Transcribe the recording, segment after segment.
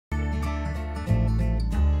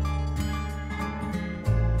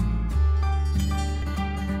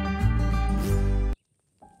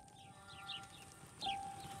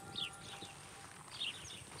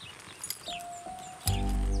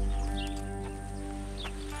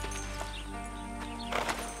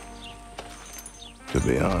To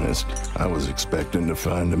be honest, I was expecting to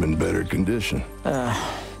find him in better condition.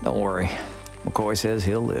 Don't worry. McCoy says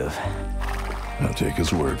he'll live. I'll take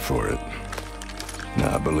his word for it.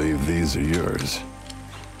 Now, I believe these are yours.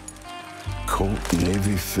 Colt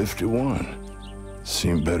Navy 51.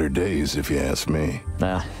 Seen better days, if you ask me.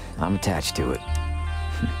 Nah, I'm attached to it.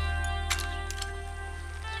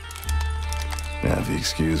 Now, if you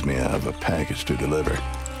excuse me, I have a package to deliver.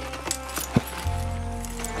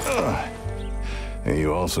 And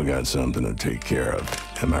you also got something to take care of,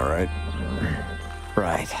 am I right?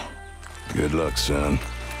 Right. Good luck, son.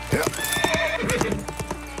 Yep.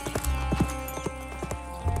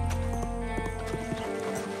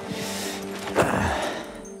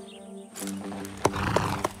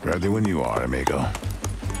 Ready when you are, amigo.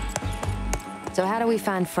 So how do we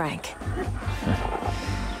find Frank?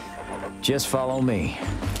 Just follow me.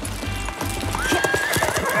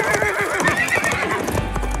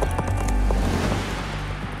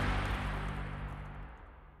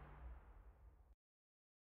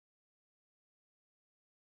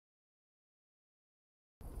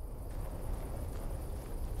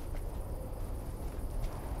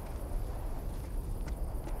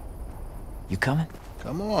 You coming?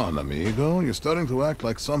 Come on, amigo. You're starting to act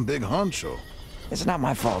like some big honcho. It's not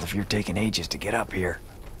my fault if you're taking ages to get up here.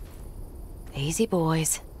 Easy,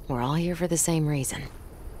 boys. We're all here for the same reason.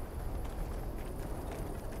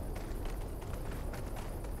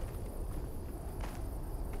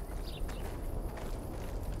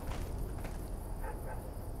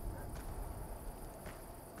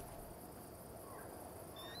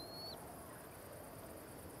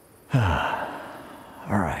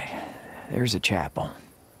 All right. There's a chapel.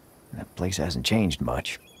 That place hasn't changed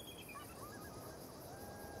much.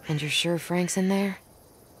 And you're sure Frank's in there?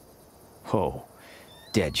 Oh,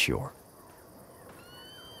 dead sure.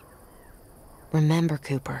 Remember,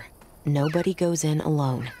 Cooper, nobody goes in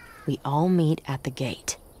alone. We all meet at the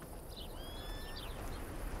gate.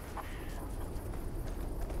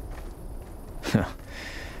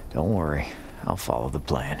 Don't worry. I'll follow the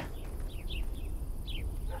plan.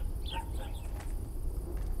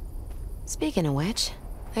 Speaking of which,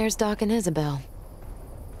 there's Doc and Isabelle.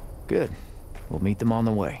 Good. We'll meet them on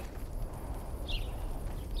the way.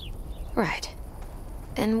 Right.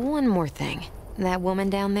 And one more thing. That woman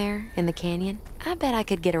down there in the canyon, I bet I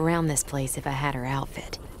could get around this place if I had her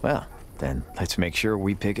outfit. Well, then let's make sure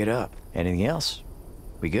we pick it up. Anything else?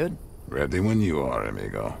 We good? Ready when you are,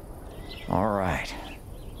 amigo. All right.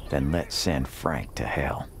 Then let's send Frank to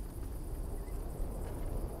hell.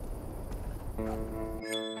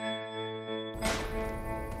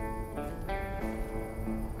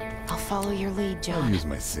 I'll follow your lead, I'll John. use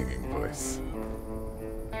my singing voice.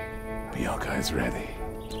 Bianca is ready.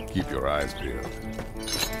 Keep your eyes peeled.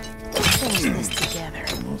 Finish this together.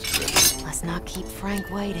 Almost ready. Let's not keep Frank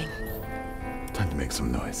waiting. Time to make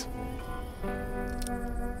some noise.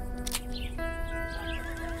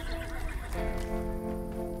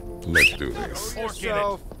 Let's do this.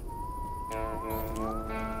 Yourself.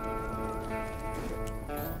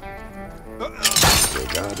 You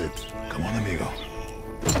got it. Come on, amigo.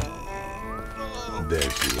 There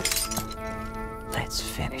she is. Let's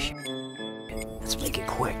finish. Let's make it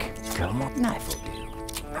quick. Come on, knife will do.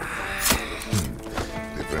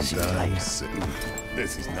 Different See you later. times.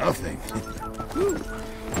 This is nothing.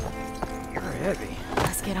 You're heavy.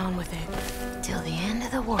 Let's get on with it. Till the end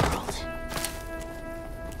of the world.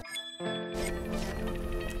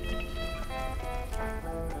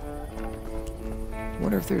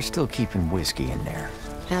 Wonder if they're still keeping whiskey in there.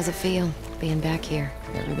 How's it feel, being back here?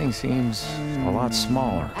 Everything seems a lot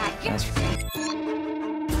smaller. That's for...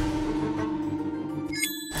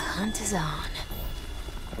 The hunt is on.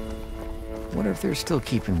 Wonder if they're still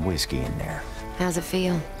keeping whiskey in there. How's it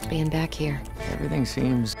feel, being back here? Everything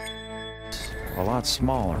seems a lot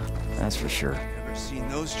smaller. That's for sure. Never seen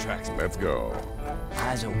those tracks. Let's go.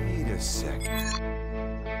 Wait a sec.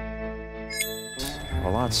 A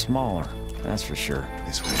lot smaller. That's for sure.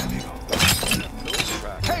 This way, amigo. Those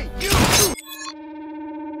tracks. Hey, you!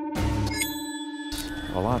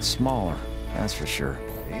 A lot smaller. That's for sure.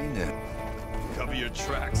 Ain't it? Cover your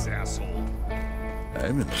tracks, asshole.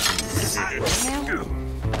 I'm in the...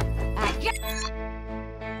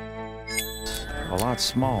 A lot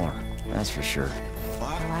smaller. That's for sure.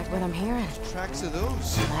 I like what I'm hearing. Tracks of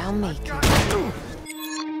those. Allow me.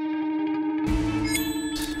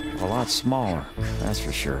 A lot smaller. That's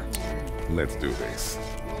for sure. Let's do this.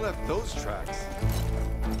 Who left those tracks?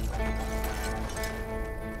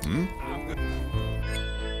 Hmm?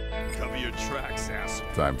 Cover your tracks, asshole.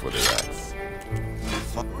 Time for the rats.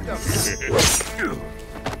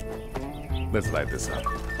 Let's light this up.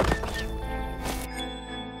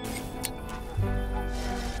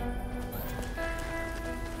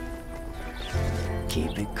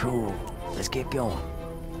 Keep it cool. Let's get going.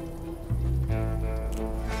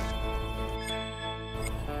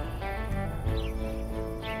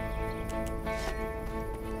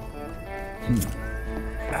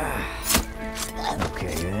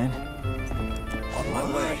 Okay then. On my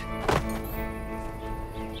way.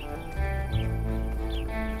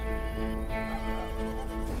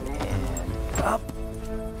 And up.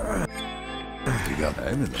 You got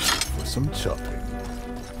anything for some chopping.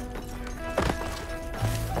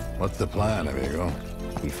 What's the plan, amigo?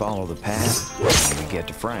 We follow the path and we get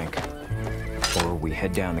to Frank. Or we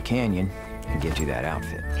head down the canyon and get to that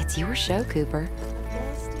outfit. It's your show, Cooper.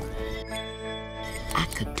 I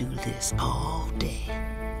could do this all day.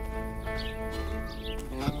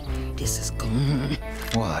 This is gone.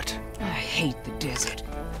 What? I hate the desert.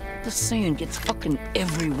 The sand gets fucking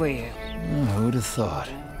everywhere. Who'd have thought?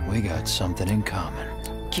 We got something in common.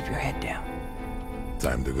 Keep your head down.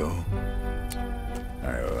 Time to go.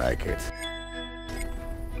 I like it.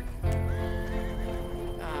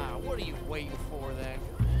 What are you waiting for then?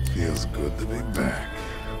 Feels good to be back.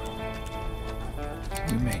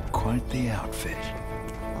 We made quite the outfit.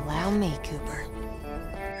 Allow me, Cooper.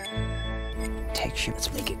 Take shit.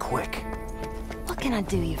 Let's make it quick. What can I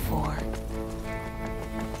do you for?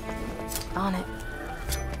 On it.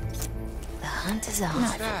 The hunt is on.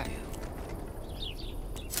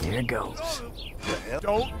 Here goes.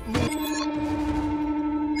 Don't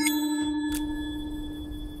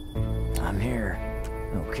I'm here.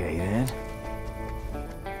 Okay then.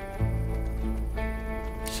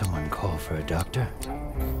 Someone call for a doctor?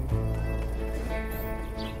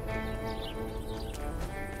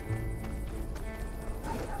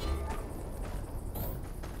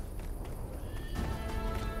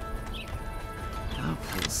 I'll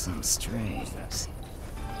pull some strings.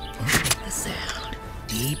 The sound.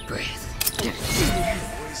 Deep breath.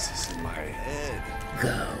 voices in my head.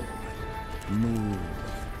 Go. Move.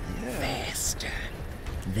 Faster.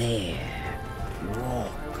 There.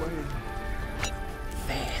 Walk.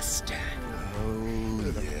 Faster.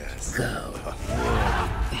 Oh, yes. Go.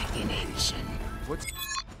 Back in action.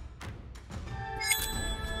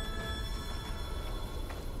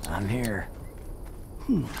 I'm here.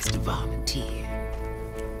 Who wants to volunteer?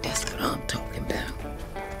 That's what I'm talking about.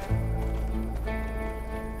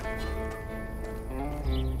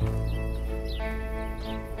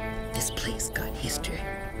 This place got history.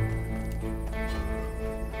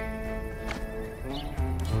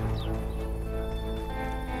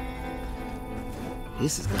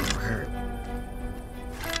 This is gonna hurt.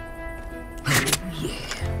 Oh,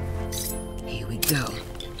 yeah. Here we go.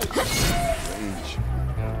 Rage.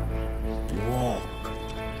 Walk.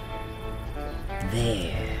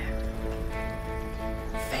 There.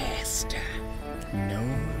 Faster. No.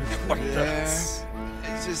 What regrets. I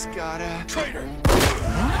just gotta... Traitor!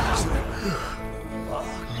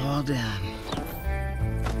 All done.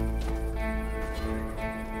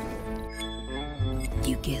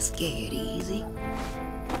 You get scared easy.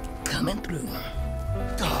 Coming through.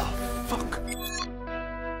 Oh, fuck.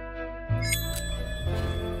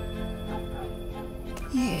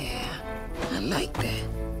 Yeah, I like that.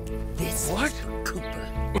 This What? is Cooper.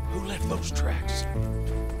 Who left those tracks?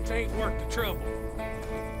 It ain't worth the trouble.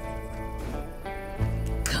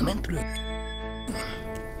 Coming through.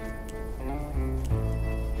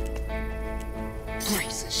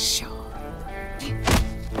 Razor sharp.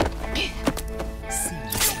 See you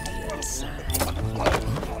on the other side.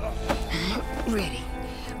 Ready.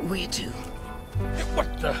 Where to? What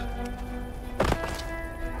the...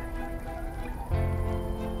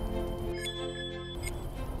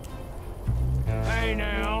 Hey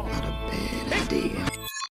now. Not a bad idea.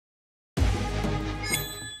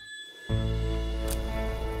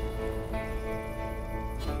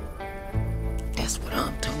 That's what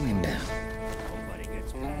I'm talking about. Nobody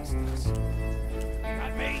gets past this.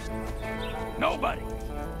 Not me. Nobody.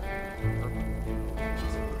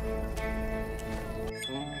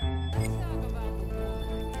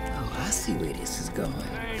 Oh, I see where this is going.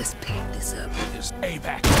 Let's pack this up. Just stay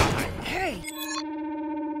back behind. Hey!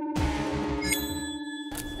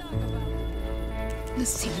 Let's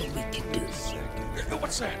see what we can do.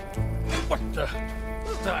 What's that? What the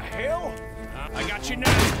hell? I got you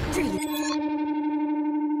now.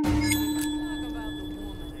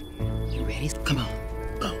 You ready? Come on.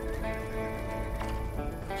 Go.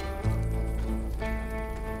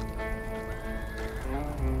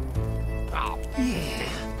 Oh, Yeah,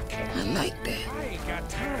 I like that. I ain't got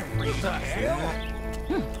time. What the hell?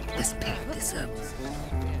 Let's pack this up.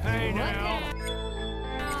 Hey now.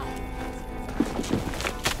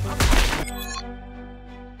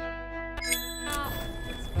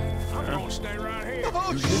 I'm gonna stay right here.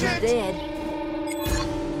 Oh, You're shit! dead.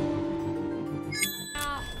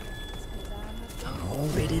 I'm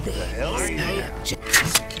already there. hell? Hurry up, just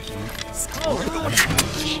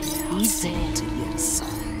He's dead to your side.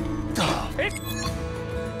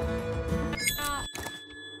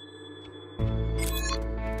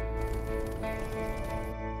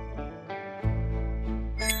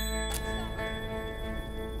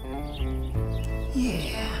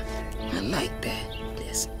 Yeah, I like that.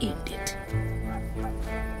 Let's end it.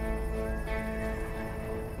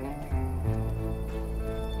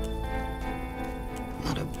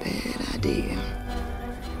 Not a bad idea.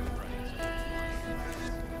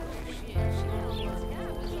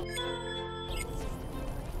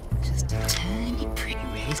 Just a tiny pretty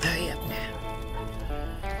race. Hurry up now.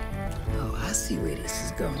 Oh, I see where this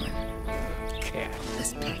is going. Cat.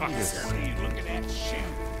 Let's pack I can this up. see you looking at shoe.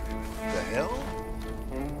 The hell?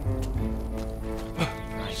 I'm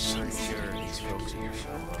pretty sure these folks here show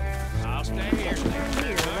up. I'll stay here.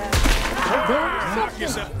 Knock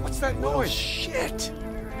yourself. What's that noise? Shit!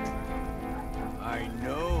 I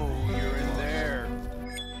know you're in there.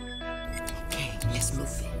 Okay, let's move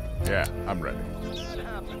it. Yeah, I'm ready.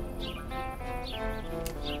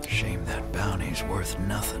 Shame that bounty's worth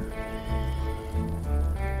nothing.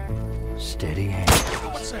 Steady hand.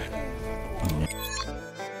 What's that?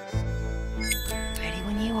 Ready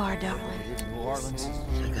when you are, darling. New Orleans.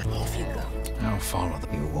 I got off you go. I'll follow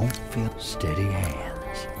them. You won't feel steady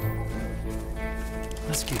hands.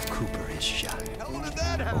 Let's give Cooper his shot. How did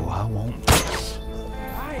that happen? Oh, I won't miss.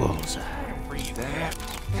 Bullseye. That.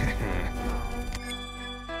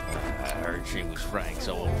 I heard she was Frank's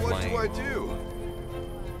old What flame. do I do?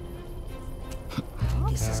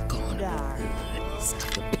 This is going to be good.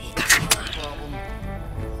 Stick a big problem.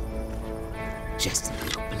 Just a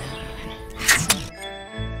little blood.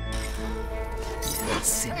 I'll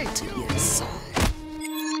send it to your side.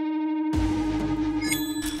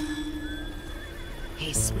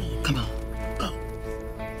 Hey, sweet. Come on, go.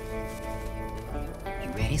 You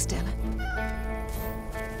ready, Stella?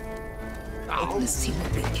 Oh, let's see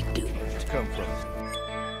what we can do. Come from?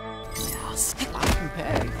 Now, stick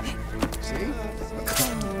See?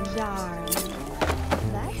 Oh, darling.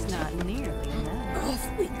 That's not nearly enough. Off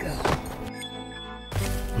we go.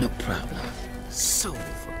 No problem. So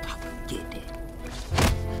for Papa Giddy.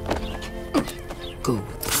 Go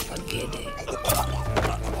with Papa Giddy.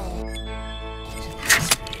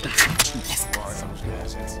 Let's go.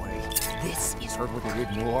 This is Heard what they did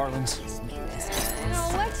in New Orleans?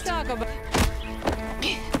 Now, let's talk about...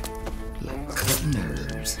 like cut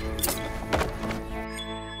nerves.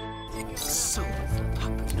 So for Papa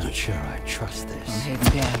Not Giddy. sure I trust I'm this.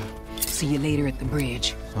 heading down. See you later at the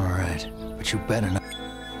bridge. All right, but you better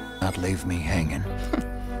not leave me hanging.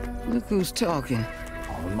 Look who's talking.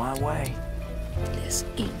 On my way. Let's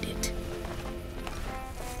end it.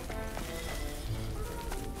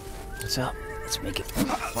 What's up? Let's make it.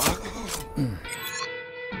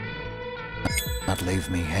 Not leave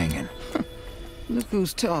me hanging. Look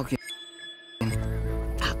who's talking.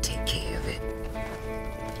 I'll take care of it.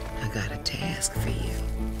 I got a task for you.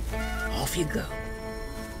 Off you go.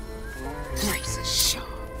 Razor sharp.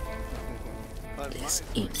 Let's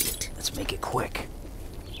end it. Let's make it quick.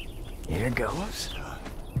 Here goes.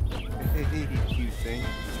 You think?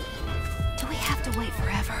 Do we have to wait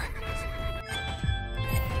forever?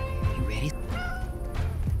 You ready?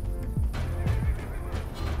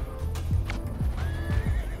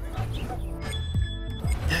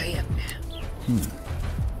 Hurry up now.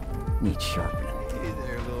 Need sharpening. Hey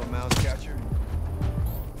there, little mouse catcher.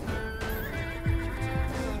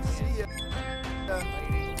 See ya.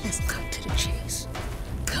 Let's cut to the chase.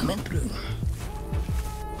 Coming through.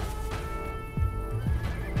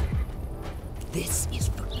 This is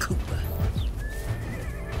for Cooper.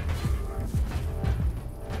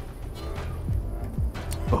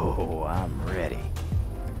 Oh, I'm ready.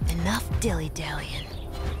 Enough dilly-dallying.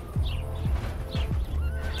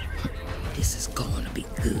 This is going to be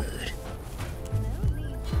good.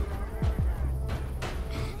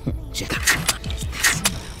 Just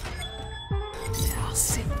now I'll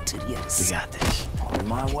send it to the other We side. got this. On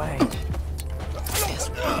my way. That's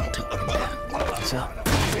what I'm talking about. What's up?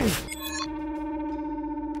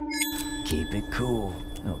 Keep it cool.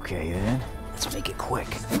 Okay, then. Let's make it quick.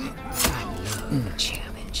 I love a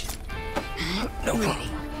challenge. No Ready? problem.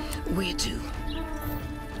 Where to?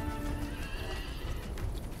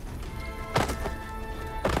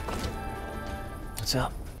 What's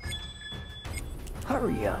up?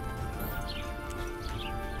 Hurry up.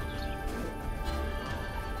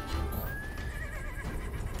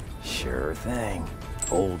 Sure thing.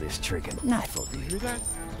 Oldest trick in knife will do. You hear that?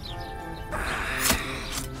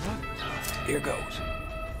 Here goes.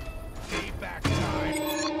 Payback time.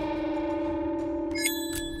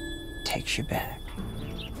 Takes you back.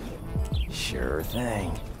 Sure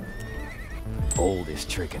thing. Oldest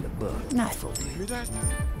trick in the book. Knife will do. You hear that?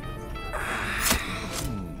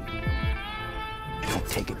 Don't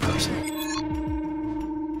take it personal.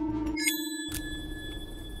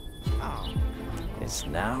 Oh, It's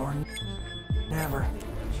now or never.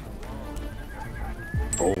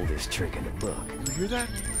 Oldest trick in the book. You hear that?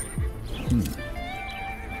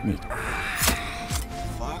 Neat.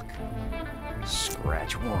 Fuck.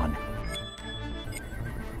 Scratch one.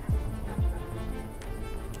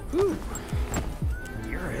 Whew.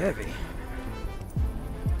 You're heavy.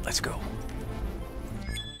 Let's go.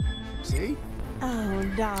 See? Oh,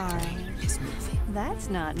 darling. Let's move it. That's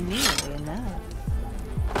not nearly enough.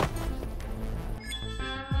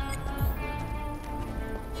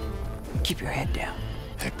 Keep your head down.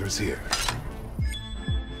 Hector's here.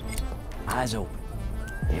 Eyes open.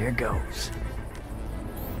 Here goes.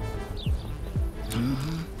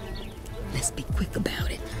 Let's be quick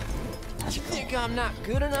about it. you think I'm not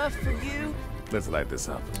good enough for you? Let's light this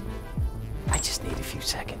up. I just need a few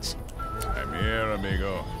seconds. I'm here,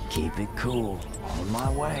 amigo. Keep it cool. On my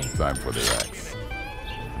way. Time for the axe.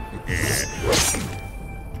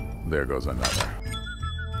 There goes another.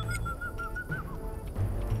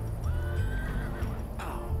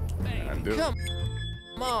 Man, come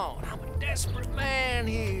on. I'm a desperate man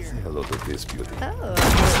here. Hello to this beauty. Oh,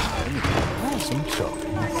 Some chop.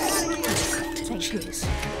 To the chase.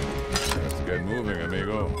 Let's get moving,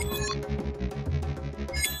 amigo.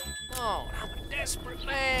 Come on. I'm a desperate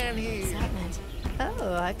man here. Excitement.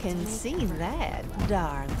 oh, I can see that,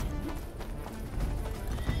 darling.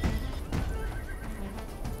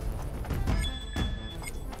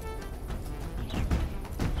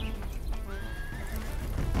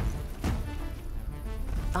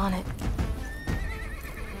 On it.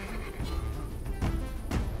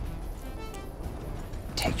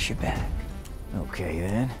 Takes you back. Okay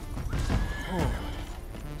then.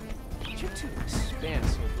 You're too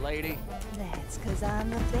expensive, lady. That's 'cause I'm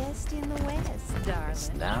the best in the West, It's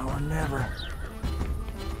darling. now or never.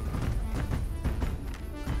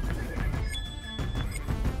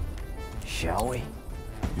 Shall we?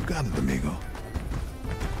 You got it, amigo.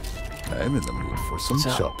 I'm in the mood for some So-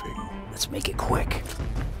 shopping. Let's make it quick.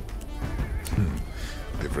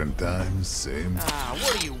 Different times, same. Ah,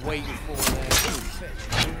 what are you waiting for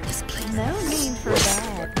then? This place. No need for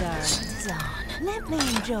that, darling. Done. Let me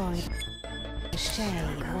enjoy the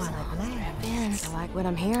shade while it lasts. Benz, I like what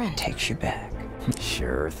I'm hearing. Takes you back.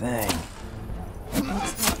 Sure thing.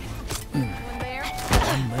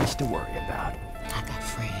 Not much to worry about. I got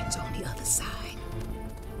friends on the other side.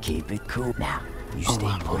 Keep it cool. Now, you Oh, stay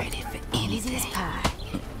I'm put. ready for Easy as anything. pie.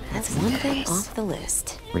 That's one thing Yes. off the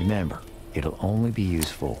list. Remember, it'll only be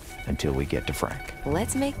useful until we get to Frank.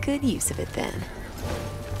 Let's make good use of it then.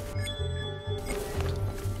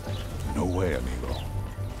 No way, amigo.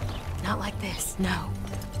 Not like this, no.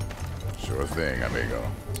 Sure thing, amigo.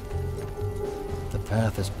 The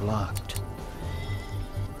path is blocked.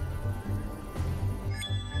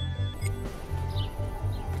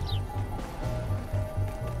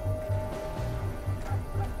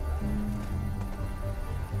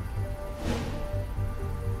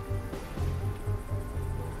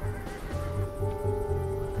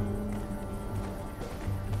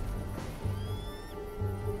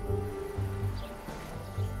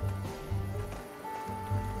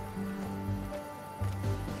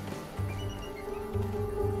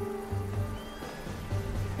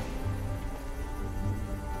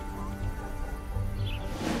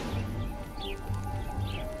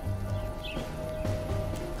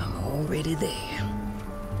 I'm already there.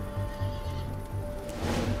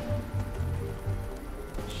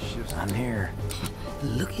 I'm here.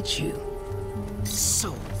 Look at you.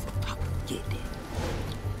 So get it.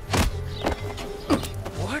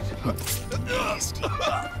 What? Nasty.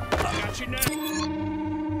 Got you now.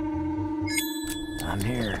 I'm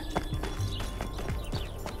here.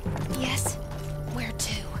 Yes? Where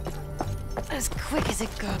to? As quick as it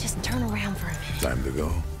goes. Just turn around for a minute. Time to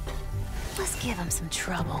go. Let's give him some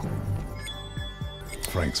trouble.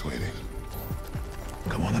 Frank's waiting.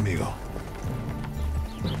 Come on, amigo.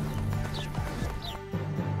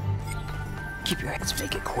 Keep your heads,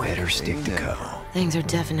 make it quick. Better stick to cover. Things are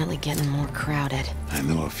definitely getting more crowded. I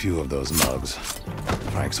know a few of those mugs.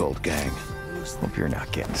 Frank's old gang. Hope you're not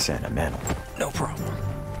getting sentimental. No problem.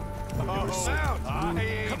 I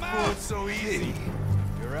ain't fooled so easy.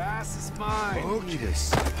 Your ass is mine.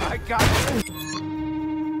 Focus. I got you.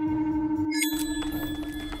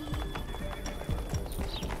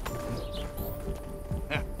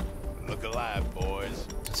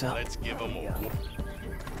 What's up? Let's give him a...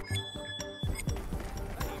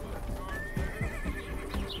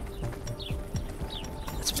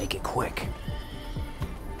 Let's make it quick.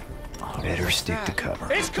 Better stick to cover.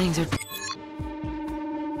 Things are...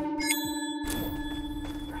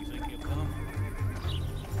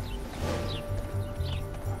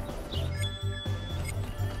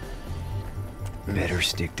 Better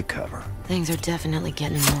stick to cover. Things are definitely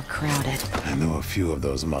getting more crowded. I know a few of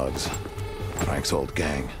those mugs. Frank's old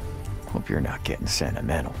gang. Hope you're not getting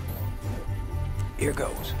sentimental. Here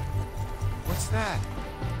goes. What's that?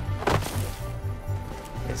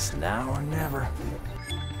 It's now or never.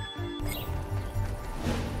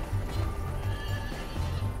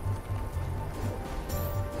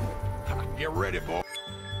 Get ready,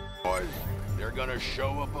 boys. They're gonna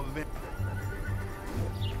show up a bit.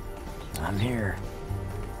 I'm here.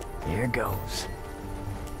 Here goes.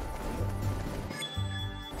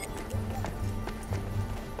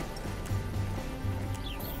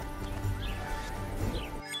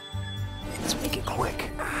 Let's make it quick.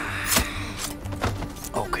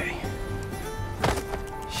 Okay.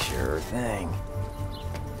 Sure thing.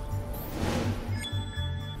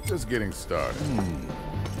 Just getting started.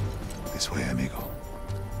 This way, amigo.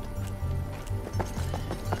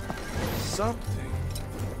 Something.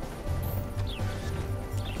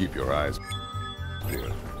 Keep your eyes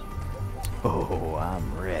peeled. Oh,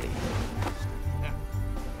 I'm ready.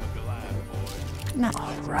 Look alive, boys.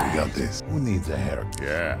 All We right. got this. Who needs a haircut?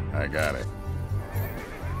 Yeah, I got it.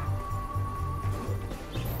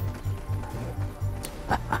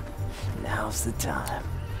 Now's the time.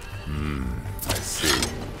 I see.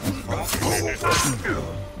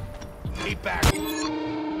 Keep back.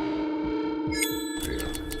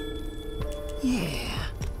 Peeled. Yeah,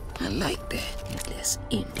 I like that. Let's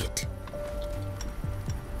end it.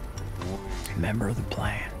 Remember the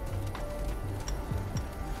plan.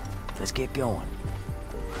 Let's get going.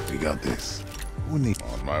 We got this. Who needs...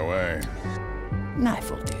 On my way.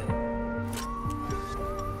 Knife will do.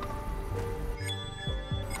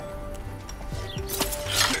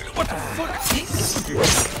 What the fuck?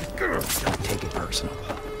 Don't take it personal.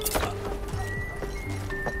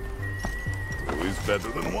 Two is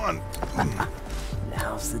better than one.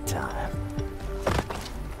 Now's the time.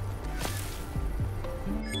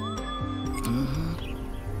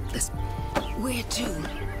 Let's... Where to?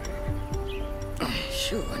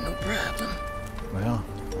 Sure, no problem. Well,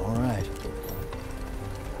 all right.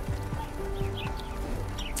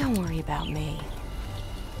 Don't worry about me.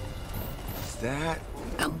 Is that?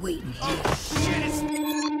 I'm waiting here.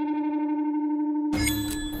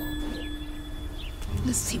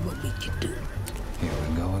 Let's see what we can do. Here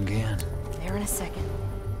we go again. There in a second.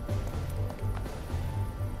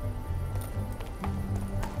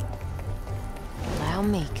 Allow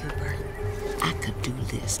me, Cooper. I could do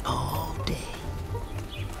this all day.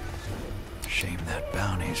 Shame that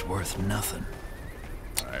bounty's worth nothing.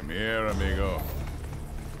 I'm here, amigo.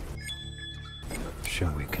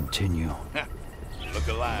 Shall we continue? Look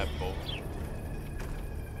alive, boys.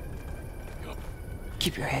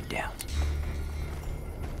 Keep your head down.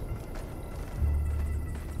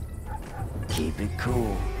 Keep it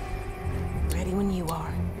cool. Ready when you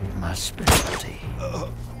are. My specialty.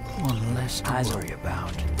 One less to worry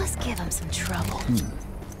about. Let's give him some trouble.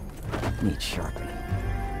 Needs sharpening.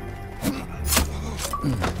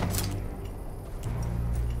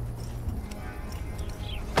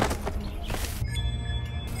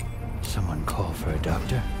 Someone call for a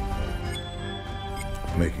doctor?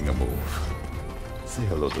 Making a move. Say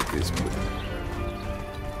hello to this please.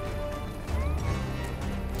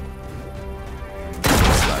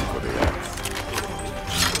 Time for the axe.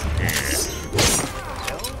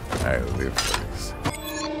 I live for this.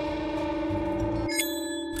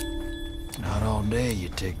 Not all day you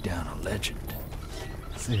take down a legend.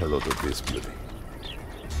 Say hello to this beauty.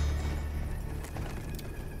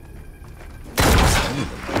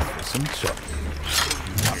 For some chocolate.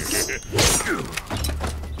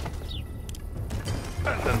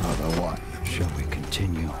 And another one. Shall we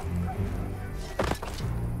continue?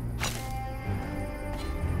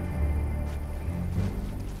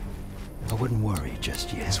 I wouldn't worry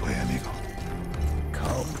just yet. This way, amigo.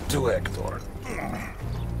 Come to Hector.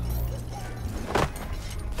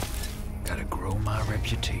 Gotta grow my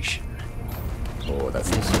reputation. Oh, that's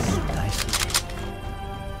This nice. is nice.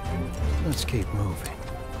 Let's keep moving.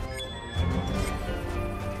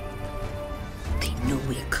 They know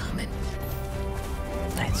we're coming.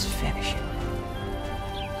 Let's finish it.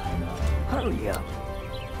 Hurry up.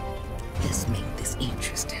 Let's make this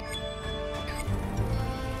interesting.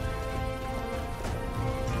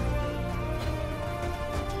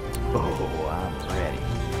 Oh, I'm ready.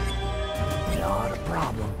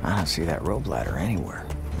 problem. I don't see that rope ladder anywhere.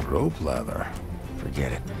 Rope ladder?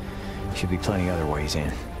 Forget it. Should be plenty other ways in.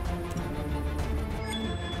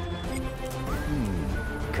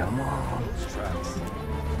 Come on.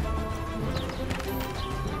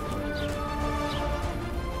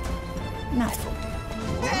 Knife.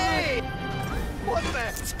 Hey! What the?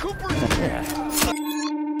 It's Cooper!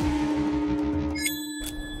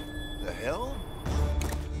 The hell?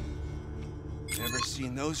 Never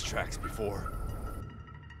seen those tracks before.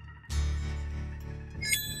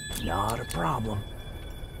 Not a problem.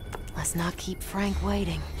 Let's not keep Frank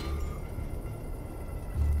waiting.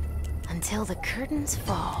 Until the curtains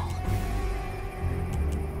fall.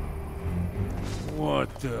 What,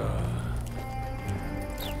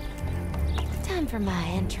 Time for my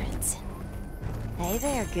entrance. Hey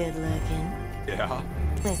there, good looking. Yeah?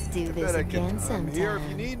 Let's do this again sometime. I'm here if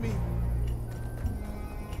you need me.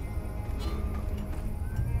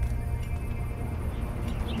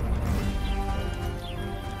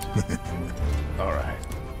 All right.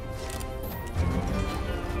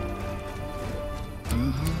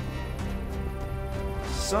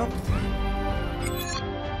 Something.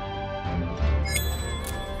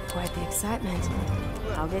 Quite the excitement.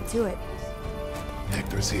 I'll get to it.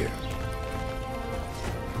 Hector's here.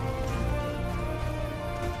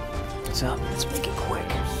 What's up? Let's make it quick.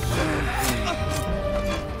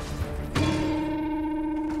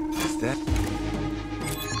 Is that?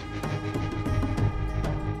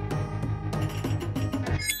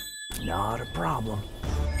 Not a problem.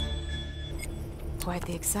 Quite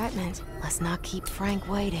the excitement. Let's not keep Frank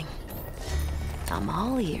waiting. I'm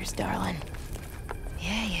all ears, darling.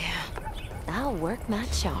 Yeah. I'll work my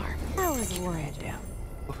charm. I was worried. Down.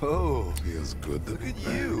 Oh, Feels good to look be at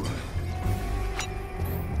back. you.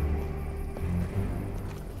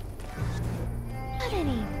 Got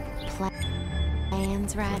any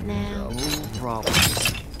plans right now? No problem.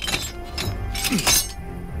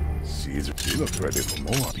 She looks ready for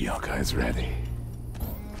more. Bianca's ready.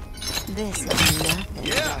 This is nothing,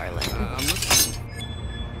 Yeah. darling. I'm listening.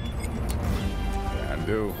 Can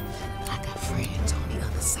do. I got friends on the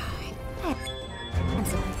other side.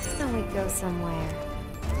 Can we go somewhere?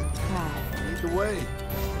 Right. Lead the way.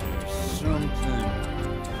 Something.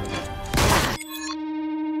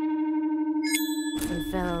 Some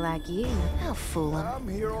fella like you, I'll fool him. I'm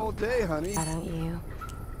here all day, honey. Why don't you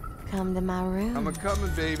come to my room? I'm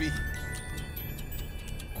a-coming, baby.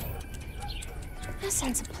 I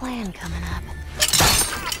sense a plan coming up.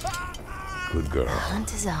 Good girl.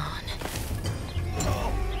 Hunt is on.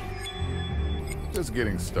 Just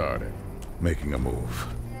getting started. Making a move.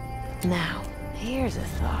 Now, here's a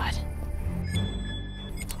thought.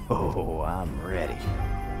 Oh, I'm ready.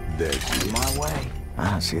 There she is. My way. I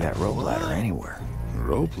don't see that rope ladder anywhere.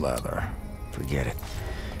 Rope ladder. Forget it.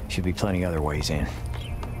 Should be plenty other ways in.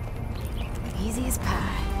 Easy as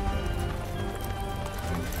pie.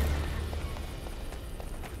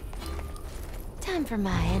 Time for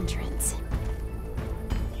my entrance.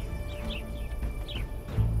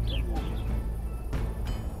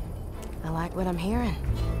 I like what I'm hearing.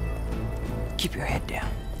 Keep your head down.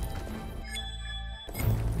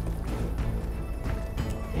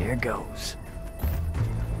 Here goes.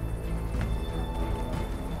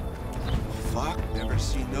 Fuck, never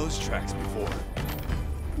seen those tracks before.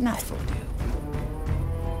 Knife will do.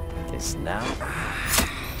 It's now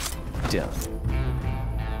done.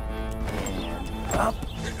 And up.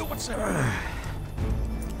 What's that?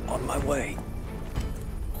 On my way.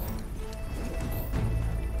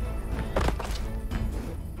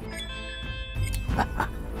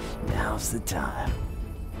 Now's the time.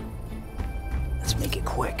 Let's make it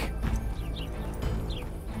quick.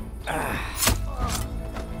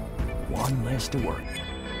 One less to work.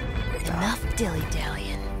 Enough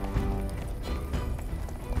dilly-dallying.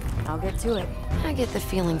 I'll get to it. I get the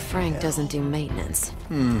feeling Frank doesn't do maintenance.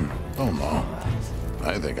 Oh no.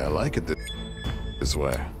 I think I like it this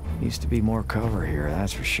way. Used to be more cover here,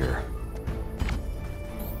 that's for sure.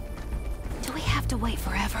 Do we have to wait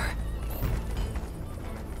forever?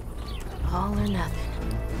 All or nothing.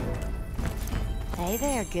 Hey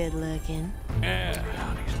there, good looking. Yeah.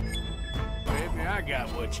 Baby, I got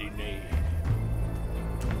what you need.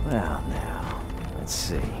 Well, now, let's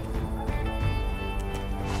see.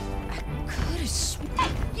 Could've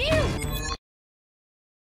sworn you!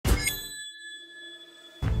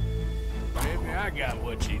 Baby, I got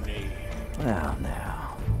what you need. Well,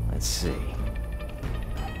 now, let's see.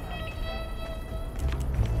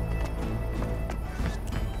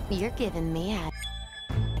 You're giving me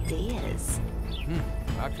ideas.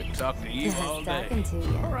 I could talk to you all day. Talking to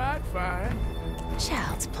you. All right, fine.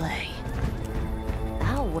 Child's play.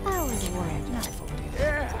 I was worried. Knife will do.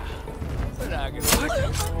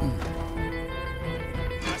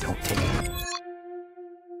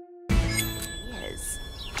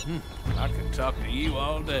 could talk to you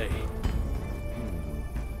all day.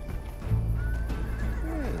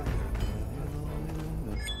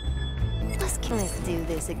 Let's do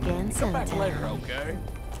this again Come back sometime. later, okay?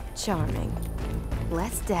 Charming.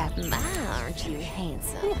 Let's dab. My, aren't you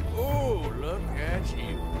handsome? Oh, look at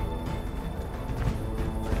you.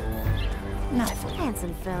 Nice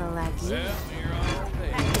handsome fella like you. Well, you're all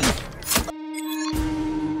day.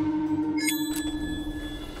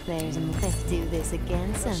 There's a let's do this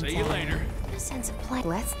again sometime. See you later. A sense of play.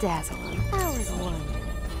 Let's dazzle him. I was wondering.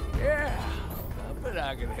 Yeah, I bet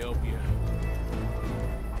I can help you.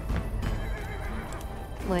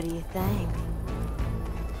 What do you think?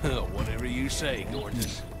 Whatever you say,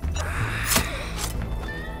 gorgeous.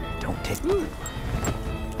 Don't take...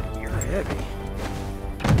 You're heavy.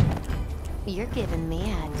 You're giving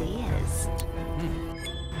me ideas.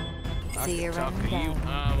 I See can you talk around to you. down.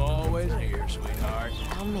 I'm always here, sweetheart.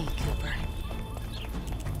 Tell me, Cooper.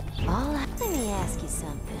 Let me ask you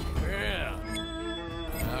something. Yeah.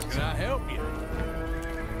 How can I help you?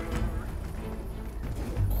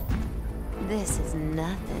 This is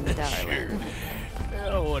nothing, Sure. darling.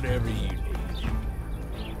 Well, whatever you need.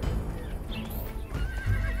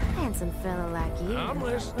 Handsome fella like you. I'm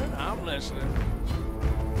listening. I'm listening.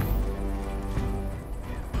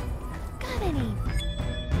 Got any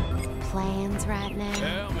plans right now?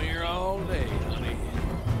 Well, I'm here all day, honey.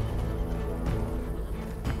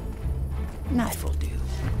 Knife will do.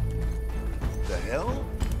 The hell?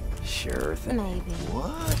 Sure thing. Maybe.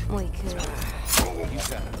 What? We could. You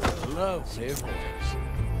got a lovely voice.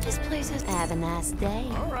 Just please us have a nice day.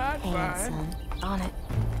 All right, handsome. On it.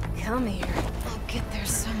 Come here. I'll get there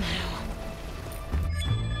somehow.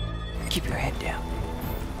 Keep your head down.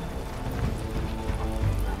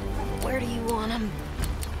 Where do you want him?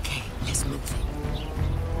 Okay, let's move it.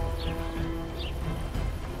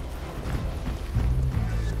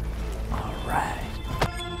 All right.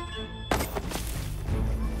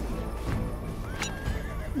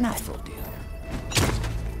 Knife will do.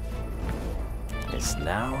 It's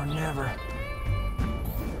now or never.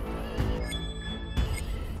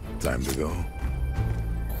 Time to go.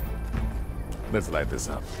 Let's light this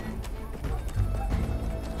up.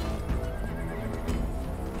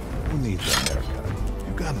 Who needs a haircut?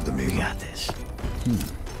 You got it, We amigo. got this.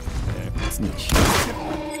 It's niche.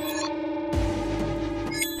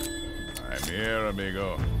 I'm here,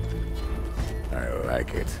 amigo. I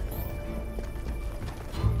like it.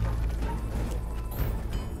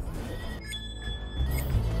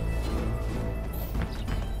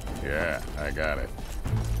 Yeah, I got it.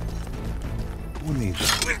 Who needs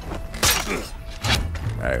it?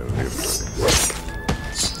 I live for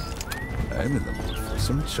this. I'm in the mood for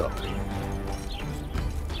some chopping.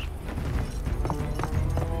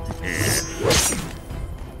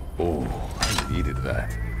 Oh, I needed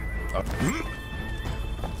that.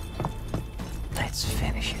 Let's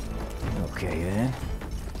finish it. Okay, then.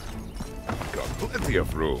 Got plenty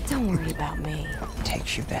of room. Don't worry about me.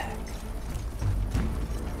 Takes you back.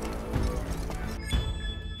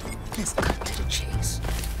 Let's cut to the chase.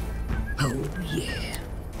 Oh, yeah.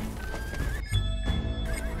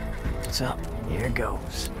 What's up? Here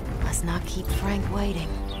goes. Let's not keep Frank waiting.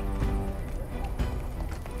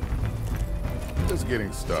 Just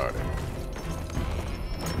getting started.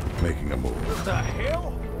 Making a move. What the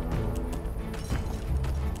hell?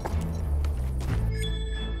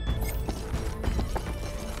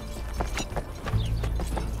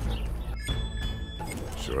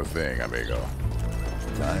 Sure thing, amigo.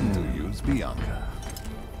 Time to use Bianca.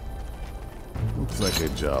 Looks like a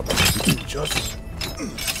job. Just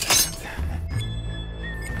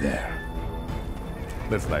there.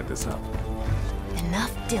 Let's light this up.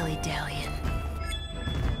 Enough dilly-dallying.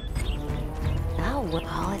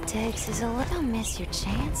 All it takes is a little. Don't miss your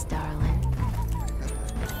chance, darling.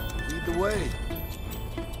 Lead the way.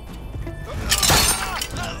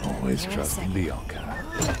 Always Wait a trust second.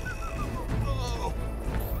 Bianca.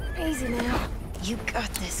 Easy now. You got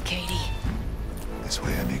this, Katie. This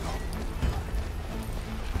way, amigo.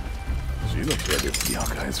 She looks ready.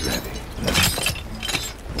 Bianca is ready.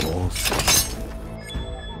 All set.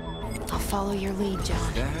 I'll follow your lead,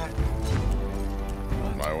 John.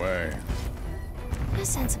 On my way. I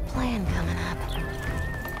sense a plan coming up.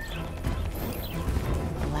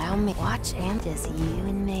 Allow me watch and just you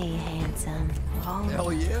and me, handsome. All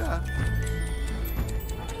Hell yeah.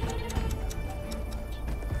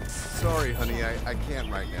 Sorry, honey, I can't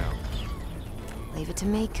right now. leave it to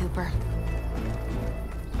me, Cooper.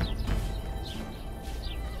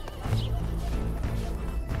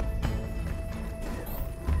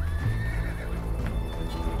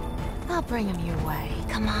 I'll bring him your way.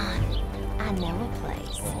 Come on. I know a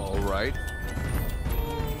place. All right.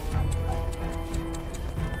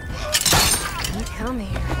 come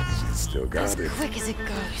here. She's still got it. As quick as it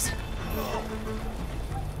goes.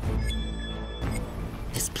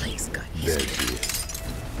 This place got There history. she is.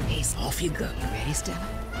 Ace, off you go. You ready, Stella?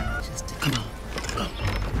 Come on. Go.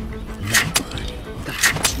 That one.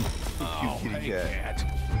 Got you. Oh, hey, cat.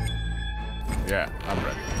 Yeah, I'm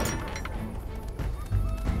ready.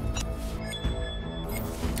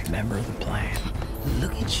 Remember the plan.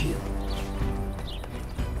 Look at you.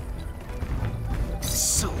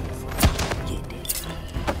 So get it.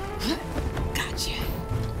 Gotcha.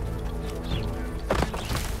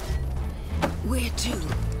 Where to?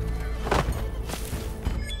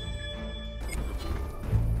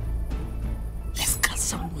 Let's cut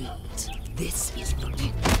some weeds. This is for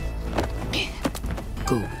you.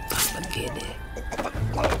 Go, Papa, get it.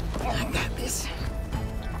 I got this.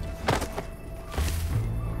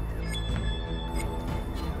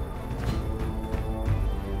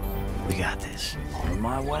 We got this. On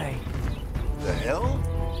my way. The hell?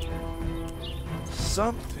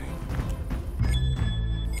 Something.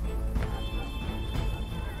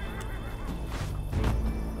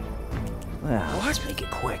 Well, let's make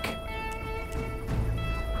it quick.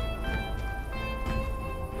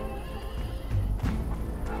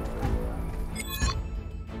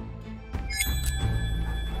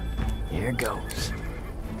 Here goes.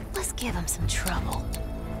 Let's give him some trouble.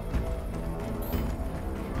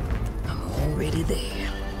 I'm already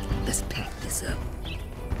there. Let's pack this up.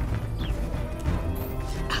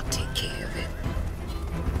 I'll take care of it.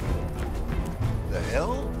 The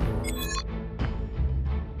hell?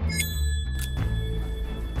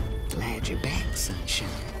 Glad you're back, sunshine.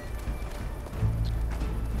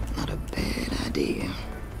 Not a bad idea.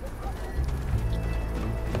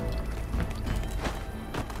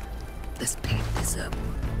 Let's pack this up.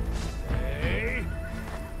 Hey.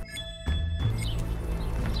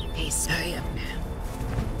 Hey, hurry up now.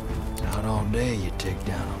 Not all day you take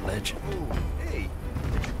down a legend. Hey,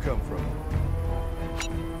 where'd you come from?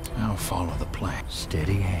 I'll follow the plan.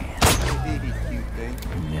 Steady hand. Hey, cute thing.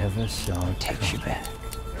 Never saw it takes you back.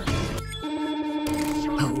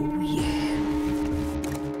 Oh, yeah.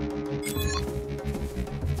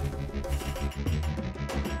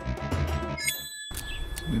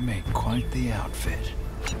 We make quite the outfit.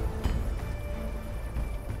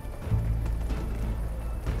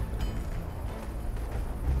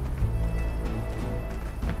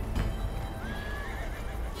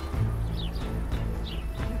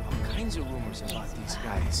 All kinds of rumors about these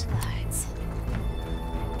guys. Lights.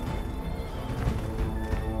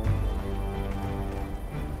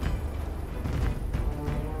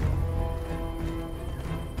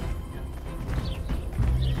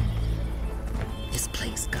 This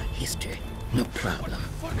place got history. No problem.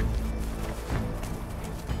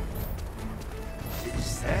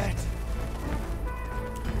 Is that?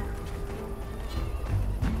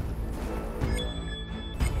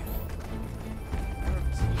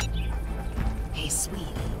 Hey, sweetie.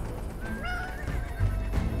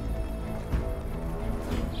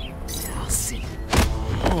 I'll see.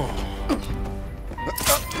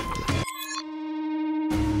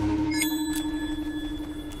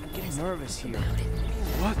 I'm getting nervous here. About it.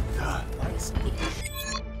 What the?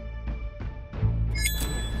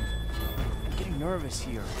 I'm getting nervous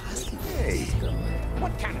here. Hey.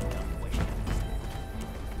 What kind of dumb question?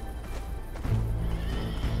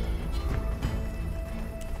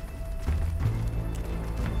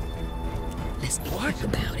 Let's talk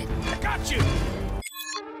about it. I got you.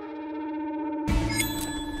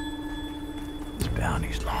 This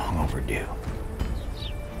bounty's long overdue.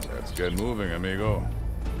 Let's get moving, amigo.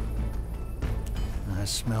 I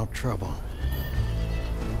smell trouble.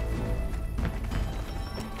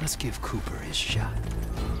 Let's give Cooper his shot.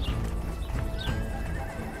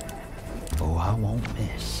 Oh, I won't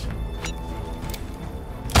miss.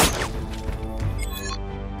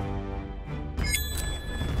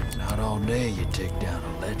 Not all day you take down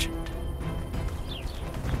a legend.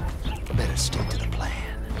 Better stick to the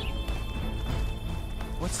plan.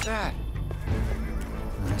 What's that?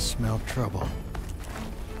 I smell trouble.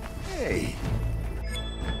 Hey.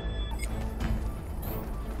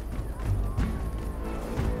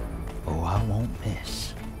 Oh, I won't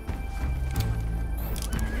miss.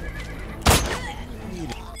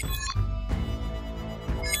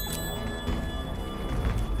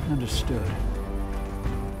 Understood.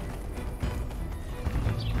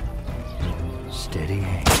 Steady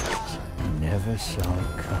hands. Never saw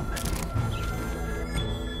it coming.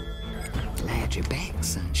 Glad you're back,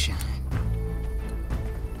 sunshine.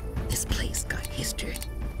 This place got history.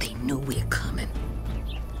 They knew we're coming.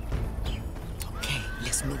 Okay,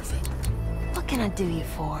 let's move it. What can I do you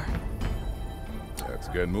for? Let's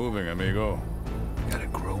get moving, amigo.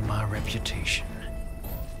 grow my reputation.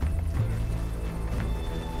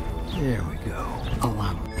 There we go. Oh,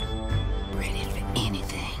 I'm ready for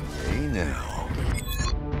anything. Hey now.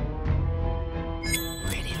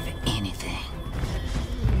 Ready for anything.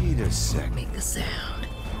 Wait a sec. Make a sound.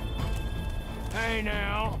 Hey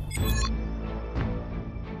now.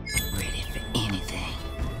 Ready for anything.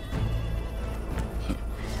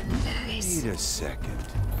 Nice. Wait a second.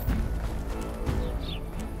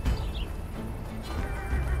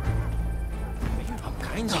 All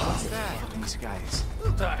kinds of what's that? These guys.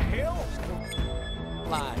 What the hell?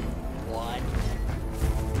 Like what?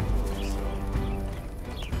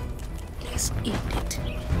 Let's end it.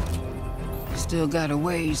 Still got a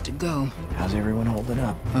ways to go. How's everyone holding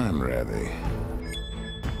up? I'm ready.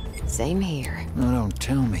 Same here. Now don't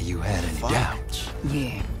tell me you had any doubts.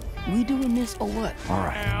 Yeah. We doing this or what? All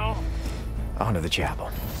right, Now. on to the chapel.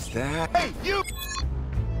 That. Hey, you!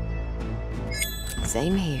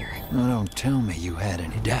 Same here. Now don't tell me you had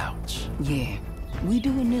any doubts. Yeah. We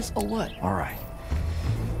doing this or what? All right,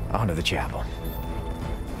 on to the chapel.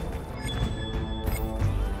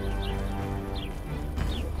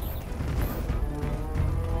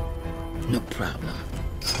 No problem.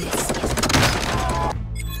 This is...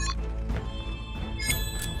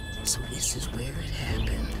 So this is where it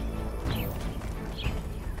happened.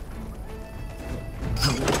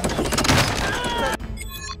 Oh, yeah.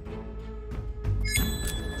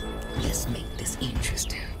 Let's make this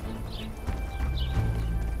interesting.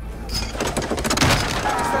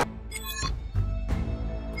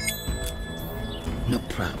 No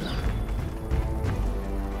problem.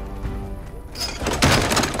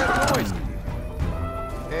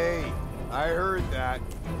 Hey, I heard that.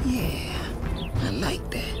 Yeah, I like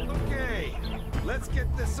that. Okay, let's get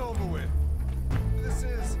this over with. This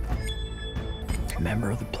is...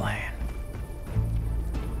 Remember the plan.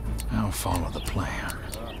 I'll follow the plan.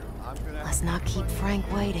 I'm gonna... Let's not keep Frank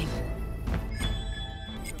waiting.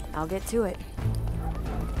 I'll get to it.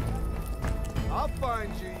 I'll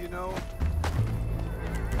find you, you know.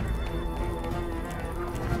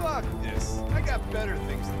 Fuck this. I got better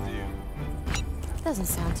things to do. Doesn't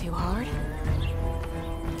sound too hard.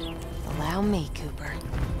 Allow me, Cooper.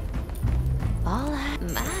 All I...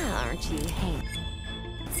 My, aren't you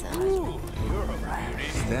handsome? Ooh, you're a beauty.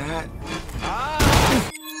 That...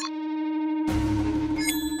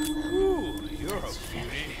 Ooh, you're a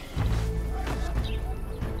beauty.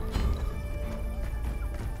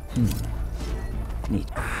 Neat.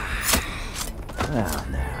 Well,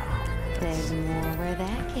 now. There's more where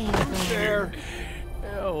that came from. There.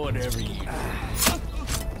 Oh, whatever you do.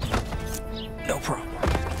 No problem.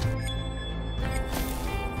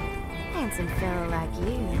 Handsome fella like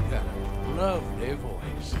you. Got a lovely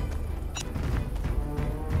voice.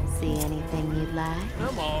 See anything you'd like?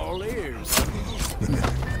 I'm all ears.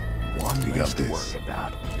 One You less got to this. worry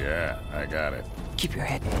about. Yeah, I got it. Keep your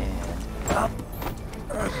head up.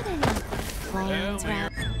 Plans right?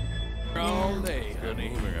 All day, Good honey.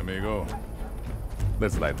 moving, amigo.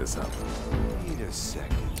 Let's light this up. Wait a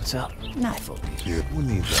second. What's up? Knife over here. Who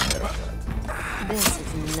needs a haircut? This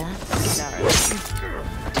is nuts,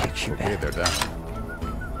 darling. Takes you Okay, back. they're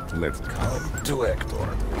down. Let's come to Hector.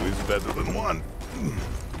 Who is better than one?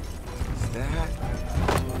 That...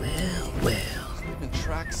 Well, well. Even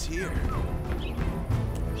tracks here.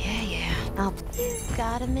 Yeah. I'll...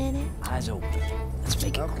 Got a minute? Eyes open. Let's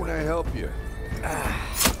make it How can quick. I help you?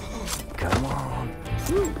 Come on.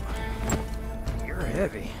 Whew. You're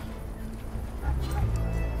heavy.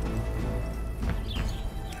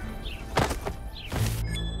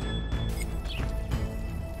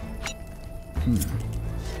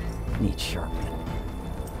 Need sharpening.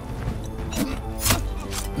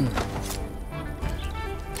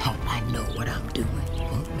 Oh, I know what I'm doing.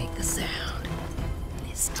 Won't make a sound.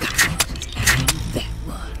 This time, and that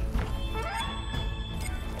one.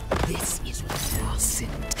 This is Rawson.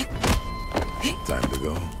 Time to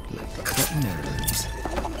go. Like cutting herbs.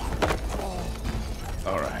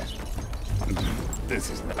 All right. This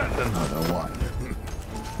is not Another one.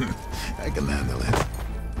 I can handle it.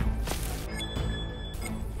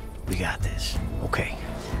 We got this. Okay.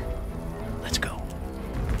 Let's go.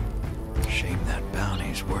 Shame that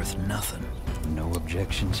bounty's worth nothing. No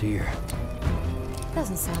objections here.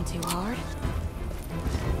 Doesn't sound too hard.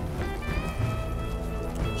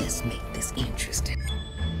 Let's make this interesting.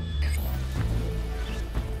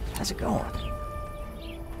 How's it going?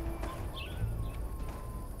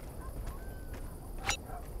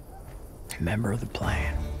 Remember the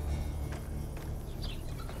plan.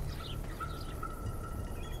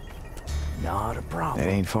 Not a problem.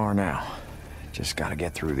 It ain't far now. Just gotta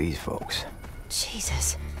get through these folks.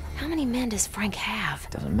 Jesus. How many men does Frank have?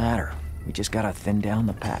 Doesn't matter. We just gotta thin down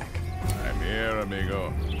the pack. I'm here,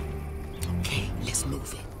 amigo. Okay, let's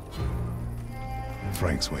move it.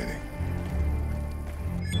 Frank's waiting.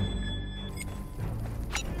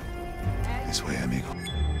 This way, amigo.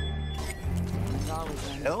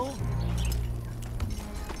 Hell?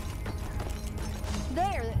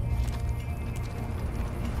 There.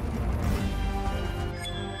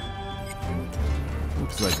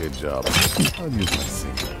 Looks like a job. I'll use my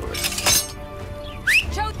single voice.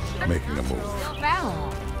 Making a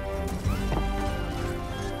move.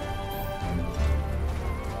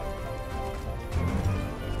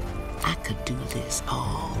 I could do this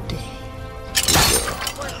all day.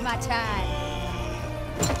 Worth my time.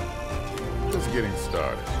 Just getting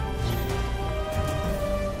started.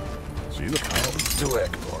 See the powers to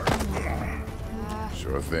Ecuador.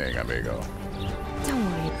 Sure thing, amigo. Don't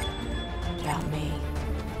worry about me.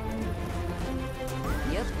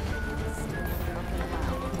 Yep.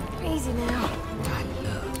 Easy now. I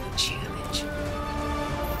love the challenge.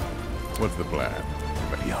 What's the plan?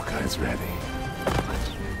 Are y'all guys ready?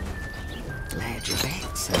 Glad you're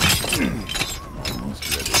back, son. Almost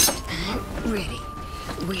ready. Ready.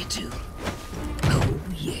 Where to? Oh,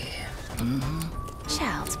 yeah.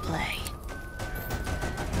 Child's play.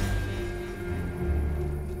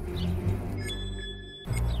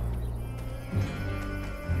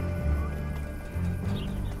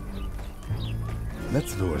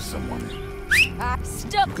 Let's lure someone.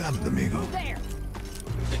 Stop. You got it, amigo. There.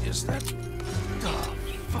 Is that... Oh,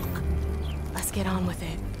 fuck. Let's get on with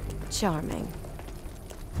it. Charming.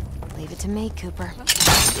 Leave it to me, Cooper.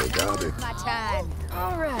 They got it. My time.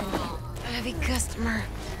 All right. Heavy customer.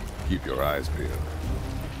 Keep your eyes peeled.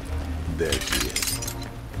 There she is.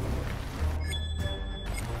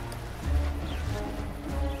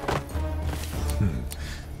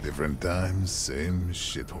 Different times, same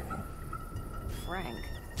shithole. Frank,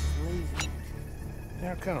 leaving.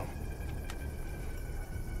 How come?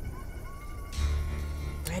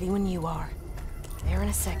 Ready when you are. There in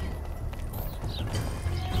a second.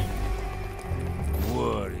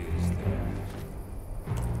 What is that?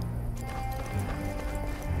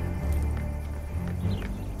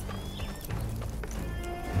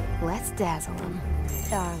 Let's dazzle him,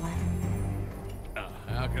 darling.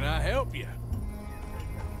 How can I help you?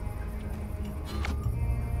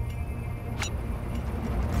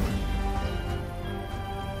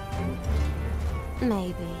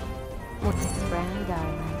 Maybe. What's the brown,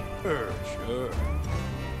 darling? Sure.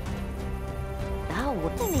 Oh,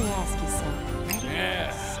 let me ask you something.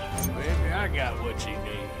 Yeah, baby, I got what you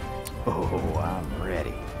need. Oh, I'm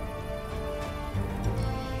ready.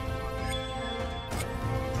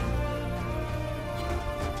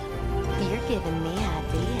 You're giving me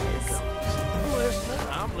ideas. I'm listening.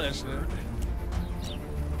 I'm listening.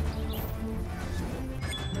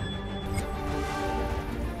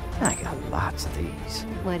 I got lots of these.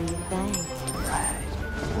 What do you think? Right.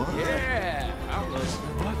 What? Yeah, I'm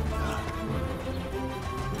listening. What?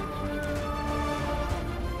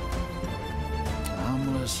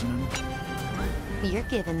 I'm listening. You're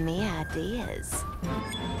giving me ideas.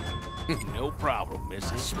 No problem,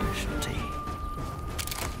 Mrs. Specialty.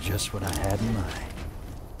 Just what I had in mind.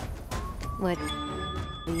 What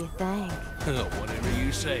do you think? Whatever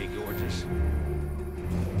you say, gorgeous.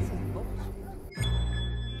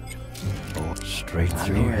 Oh, straight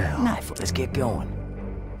through hell. Knife. Let's get going.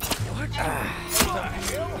 What the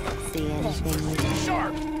hell? See anything you think?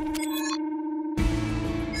 Sharp!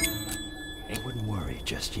 I wouldn't worry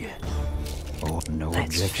just yet. Oh, no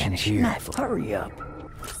objections here. Knife. Hurry up.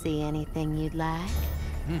 See anything you'd like?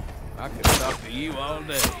 I could talk to you all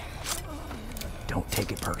day. Don't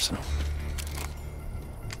take it personal.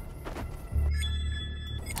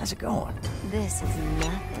 How's it going? This is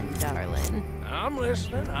nothing, darling. I'm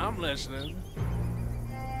listening. I'm listening.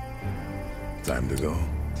 Time to go.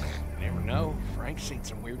 Never know. Frank's seen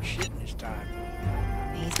some weird shit in his time.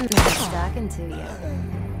 He's not talking to you.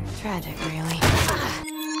 Tragic, really.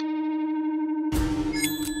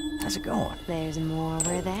 How's it going? There's more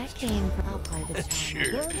where that came from. I'll play the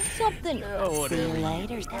Sure. something. Oh, See you whatever.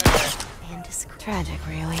 later. And tragic,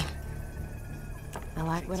 really. I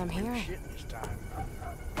like what I'm hearing. Shit in his time.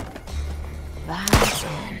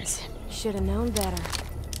 Violence. Should have known better.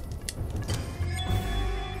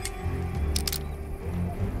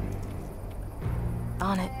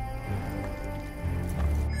 On it.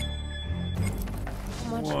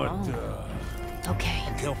 What the... Okay,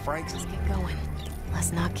 Kill Frank? let's get going.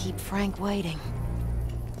 Let's not keep Frank waiting.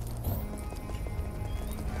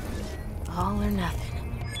 All or nothing.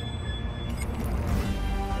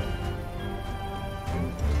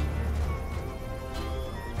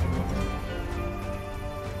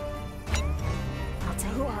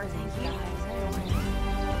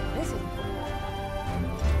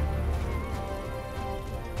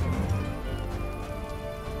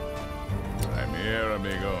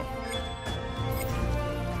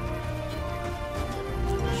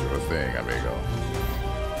 thing, amigo.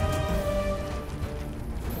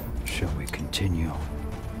 Shall we continue?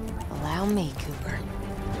 Allow me, Cooper.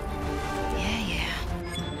 Yeah, yeah.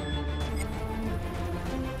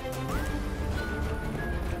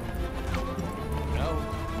 No.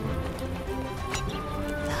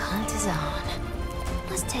 The hunt is on.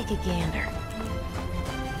 Let's take a gander.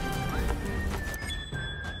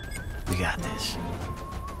 We got this.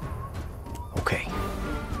 Okay.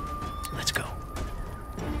 Let's go.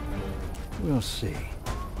 We'll see.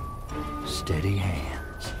 Steady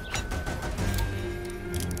hands.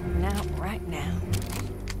 Not right now.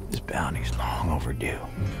 This bounty's long overdue.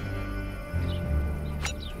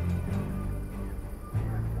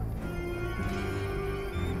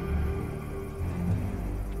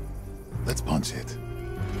 Let's punch it.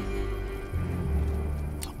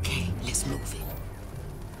 Okay, let's move it.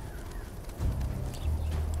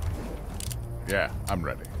 Yeah, I'm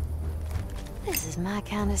ready. This is my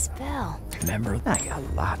kind of spell. Remember, I got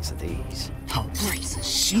lots of these. Oh, praise the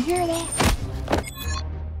shit. You hear that?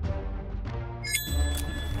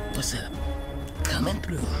 What's up? Coming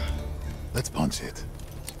through. Let's punch it.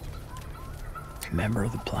 Remember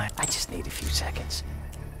the plan? I just need a few seconds.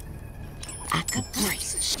 I could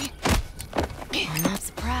praise the shit. I'm not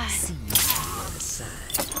surprised. See you on the other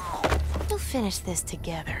side. We'll finish this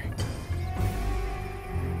together.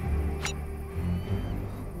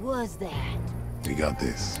 Was that? We got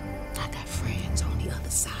this. I got friends on the other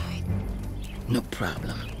side. No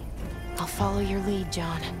problem. I'll follow your lead,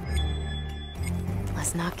 John.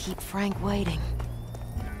 Let's not keep Frank waiting.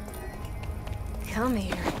 Come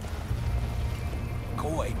here.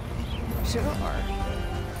 Coy. Sure.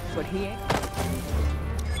 But he ain't.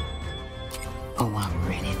 Oh, I'm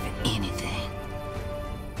ready for anything.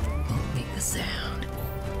 Won't make a sound.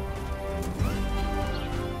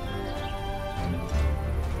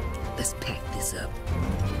 Let's pack this up.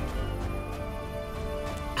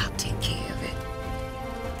 I'll take care of it.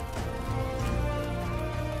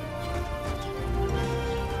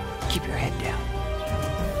 Keep your head down.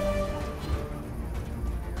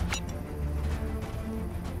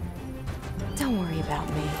 Don't worry about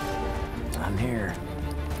me. I'm here.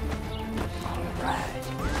 All right.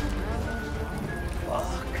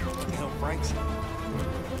 Fuck. You know, Frank's.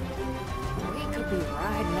 We could be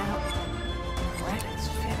riding out. Let's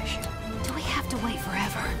finish it. Do we have to wait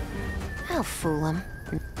forever? I'll fool him.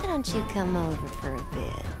 Why don't you come over for a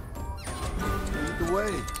bit? Lead the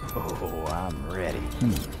way. Oh, I'm ready.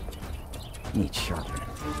 Need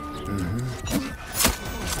sharpening.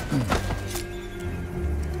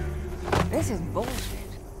 This is bullshit.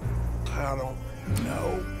 I don't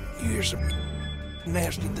know. You hear some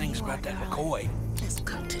nasty things about that McCoy. Let's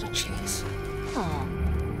cut to the chase. Oh,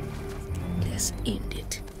 Let's end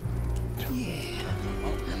it. Yeah,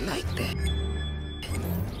 I like that.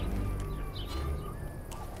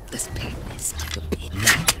 Let's pack this like a big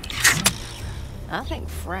knife. I think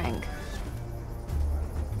Frank.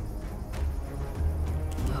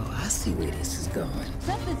 Oh, I see where this is going.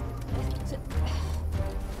 Something's.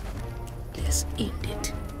 Let's end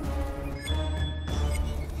it.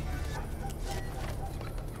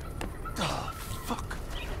 Oh, fuck.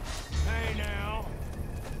 Hey, now.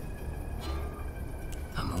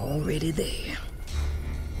 I'm already there.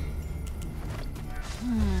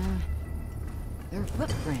 Their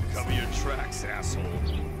footprints. Cover your tracks, asshole.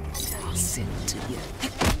 I'll send it to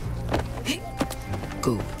you.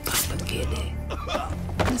 Go, Papa Kitty.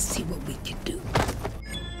 Let's see what we can do.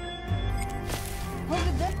 Look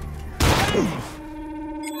at that.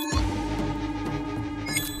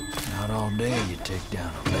 Not all day you take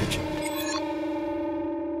down a legend.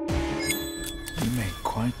 You made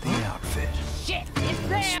quite the outfit. Shit, it's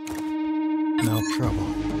them! No trouble.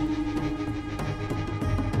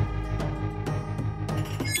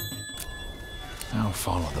 I'll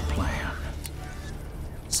follow the plan.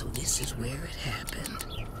 So this is where it happened.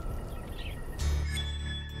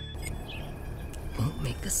 Won't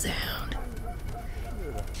make a sound.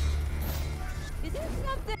 Is there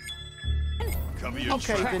something? Cover your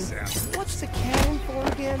Okay, tracks, then asshole. what's the cannon for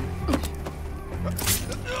again?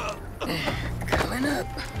 Coming up.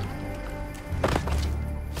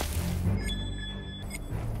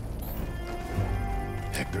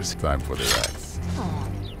 Hector's Time for the rest.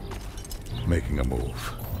 Making a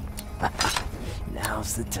move.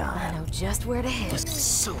 Now's the I time. know just where to head.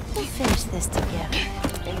 So We'll finish this together.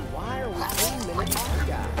 And why are we aiming at our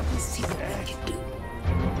guy? let's see what we can do.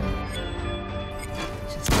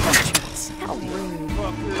 How rude.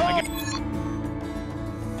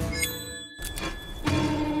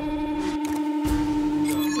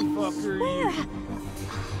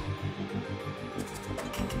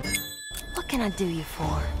 What can I do you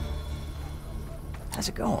for? How's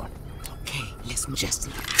it going? Okay, let's just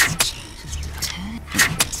let this chance to turn.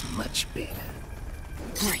 It's much better.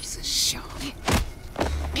 Razor sharp.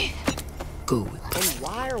 Go with And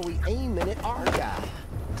why are we aiming at our guy?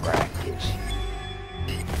 Practice.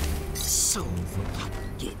 soul for Papa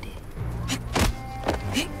get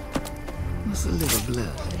it. What's a little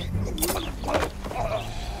blood?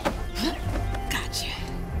 Gotcha.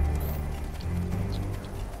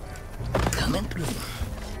 Coming through.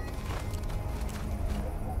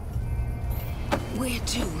 Where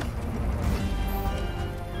to?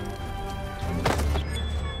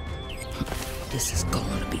 This is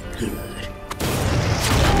gonna be good.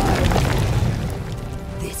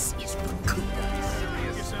 This is for Cooper.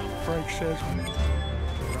 Frank says.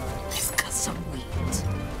 Let's cut some weeds.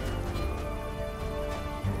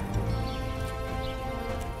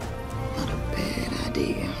 Not a bad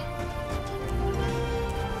idea.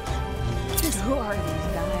 Who are these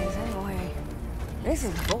guys anyway? This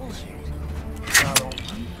is bullshit. I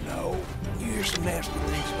don't know. You hear some nasty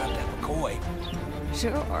things about that McCoy.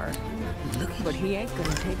 Sure. Look, But he ain't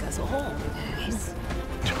gonna take us home. guys.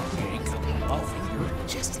 He ain't coming off either.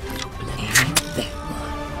 Just a little blood. And that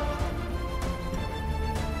one.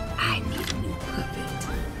 I need a new puppet.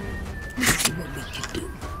 Let's see what we can do.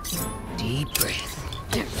 Deep breath.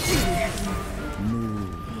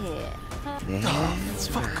 Move. Yeah. That's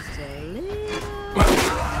right.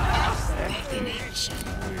 Back in action.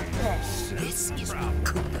 This is for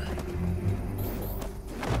Cooper.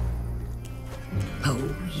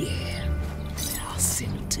 Oh, yeah. I'll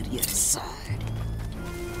send him to the other side.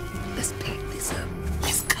 Let's pack this up.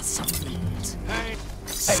 Let's cut some weeds. Hey.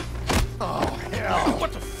 Oh, hell.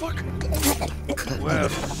 What the fuck? Well.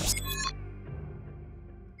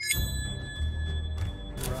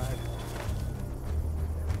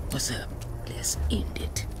 What's up? Let's end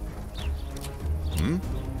it.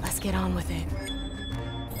 Let's get on with it.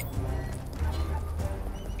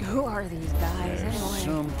 Who are these guys anyway?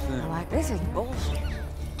 Something. I'm like, this is bullshit.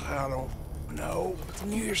 I don't know.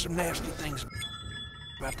 You hear some nasty things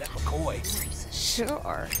about that McCoy.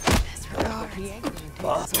 Sure. But he ain't gonna take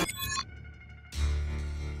us home.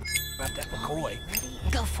 About that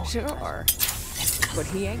McCoy. Go for it. Sure. But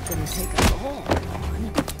he ain't gonna take us home.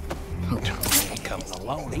 He ain't coming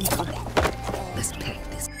alone either. Let's pack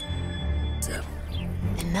this up.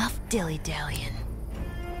 Enough dilly-dallying.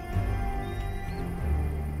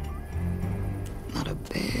 Not a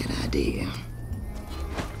bad idea.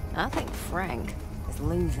 I think Frank is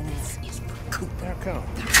losing it. It's for Cooper. How come?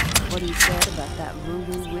 What he said about that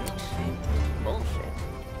voodoo witch?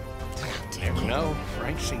 Bullshit. Never know.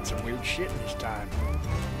 Frank's seen some weird shit in his time.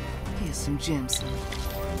 Here's some gems.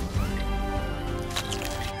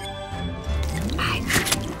 I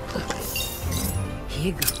need a new puppet.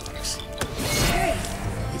 Here goes.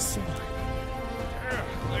 Listen.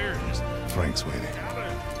 There it is. Frank's waiting.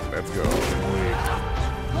 Let's go.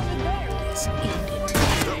 Let's end it.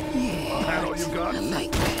 Yeah, All you got? I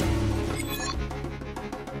like that.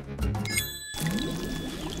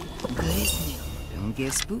 Good as new. Don't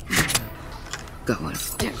get spooky. Going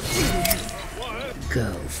for it. What?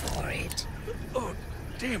 Go for it. Oh,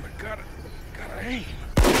 damn it. Gotta aim.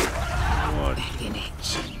 Back in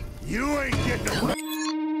action. You ain't getting away.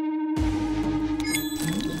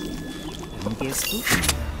 Don't get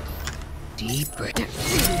spooky. Deep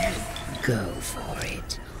breath. Go for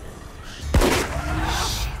it.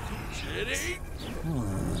 Shitty.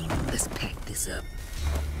 Let's pack this up.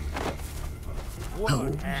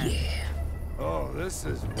 Oh, yeah. Oh, this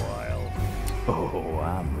is wild. Oh,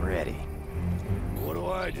 I'm ready. What do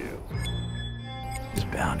I do? This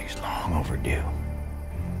bounty's long overdue.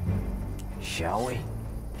 Shall we?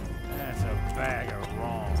 That's a bag of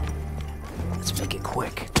wrong. Let's make it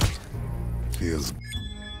quick. Feels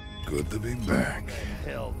good to be back.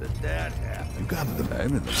 Hell, did that happen? You got the I'm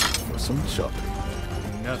in the mood for some shopping.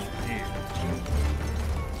 Nothing here.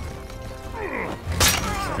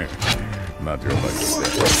 Not your lucky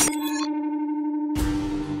day.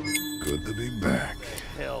 good to be back.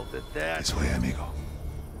 Hell, did that This way, amigo.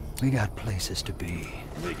 We got places to be.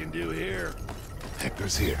 we can do here?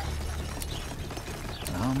 Hector's here.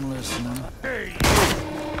 I'm listening. Hey,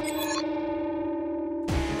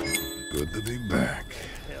 Good to be back.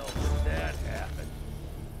 hell, did that happen?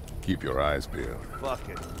 Keep your eyes peeled.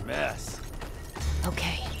 Fucking mess.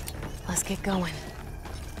 Okay, let's get going.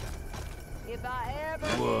 If I ever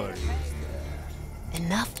What is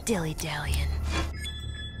Enough dilly-dallying.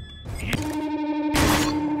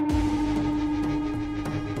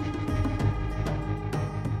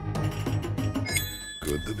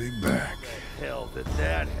 Good to be back. hell did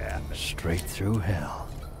that happen? Straight through hell.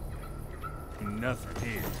 Nothing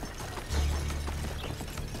here.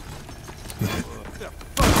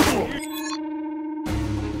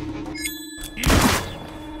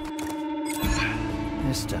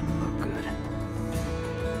 This doesn't look good.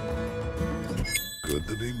 Good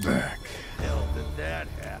to be back. Hell did that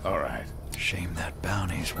happen? All right. Shame that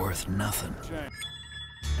bounty's worth nothing.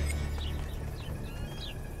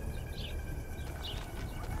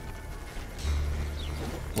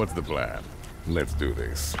 What's the plan? Let's do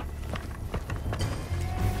this.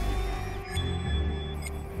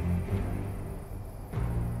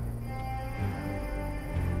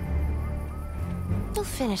 We'll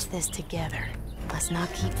finish this together. Let's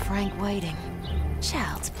not keep Frank waiting.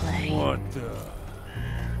 Child's play. What the?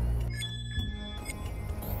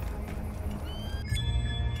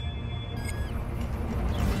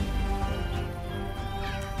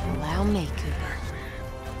 Allow me, Cooper.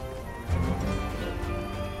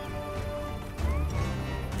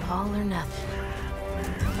 All or nothing.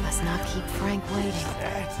 Let's not keep Frank waiting.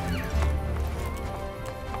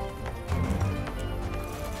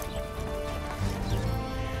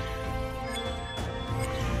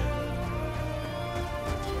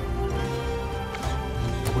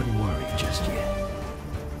 Wouldn't worry just yet.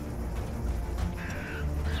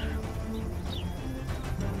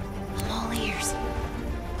 I'm all ears.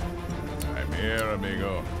 I'm here,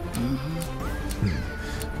 amigo.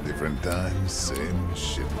 Different times, same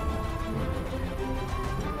shit.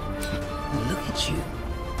 Look at you.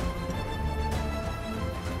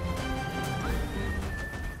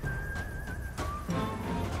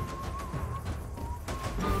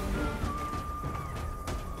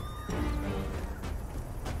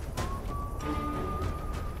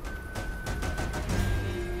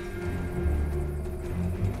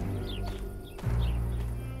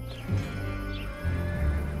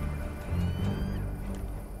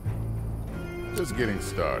 Just getting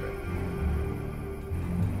started.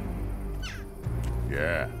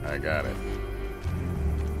 Yeah, I got it.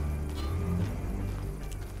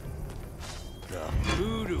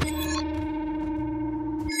 Voodoo.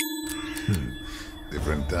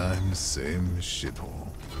 Different times, same shithole.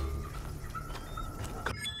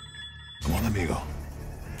 Come on, amigo.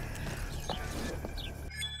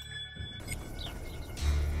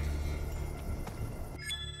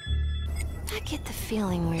 I get the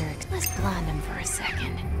feeling we're... Let's blind him for a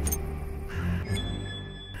second.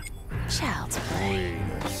 Child's play.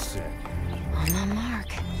 Wait a second. On my mark.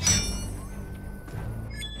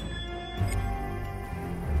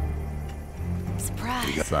 Surprise.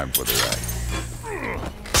 You got time for the ride.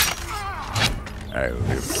 I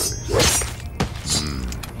live for this.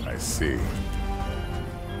 I see.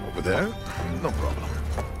 Over there? No problem.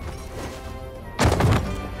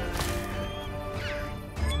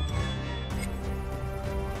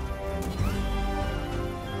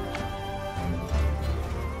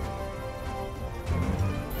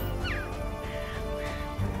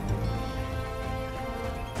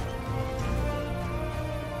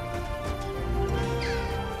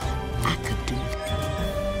 I could do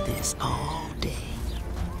this all day.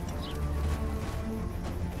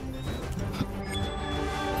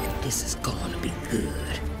 This is gonna be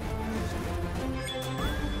good.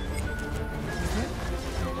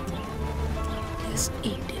 Let's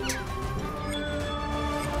eat it.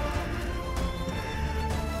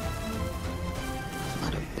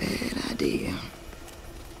 Not a bad idea.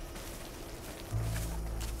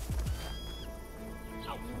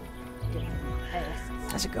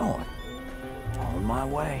 How's it going? On my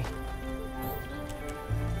way.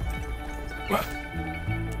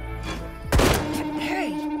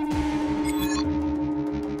 Hey!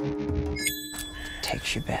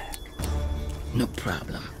 Takes you back. No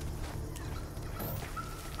problem.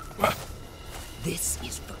 This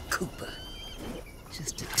is for Cooper.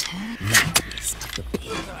 Just a tiny piece for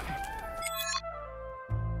Pig.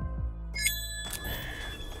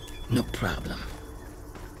 No problem.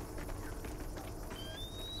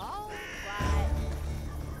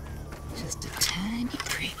 Just a tiny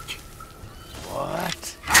prick.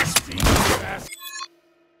 What?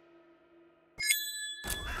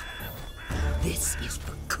 This is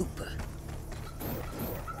for Cooper.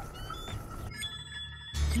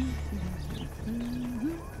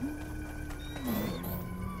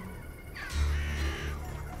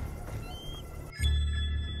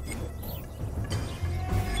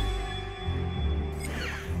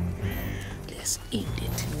 Let's eat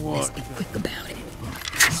it. Let's be quick about it.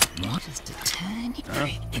 Just a tiny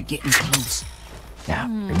prick. We're getting close. Now,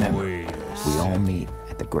 remember, Wait a we all meet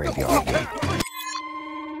at the graveyard gate.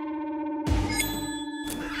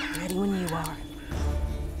 Ready when you are.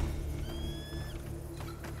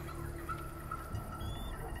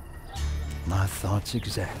 My thoughts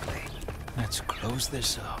exactly. Let's close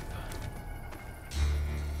this up.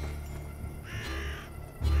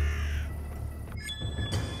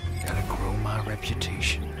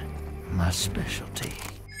 reputation. My specialty.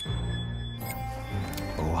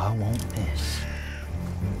 Oh, I won't miss.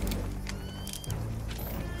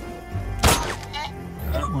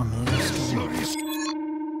 One less to worry.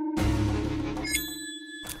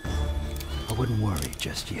 I wouldn't worry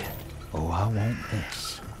just yet. Oh, I won't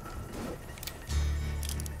miss.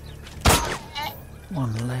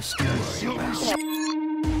 One less to worry about.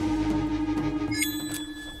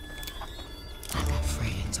 I got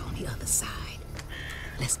friends on the other side.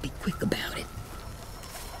 Let's be quick about it.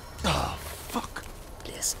 Oh, fuck.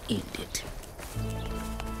 Let's end it.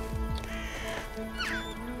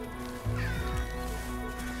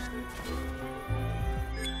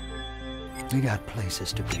 We got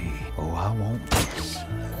places to be. Oh, I won't miss.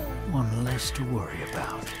 One less to worry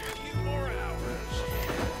about.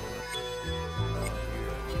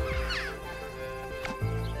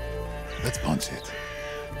 Let's punch it.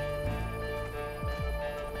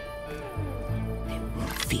 They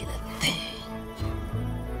won't feel a thing.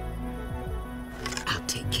 I'll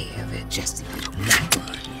take care of it. Just a little that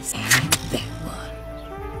one and that one.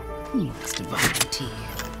 Who wants to volunteer?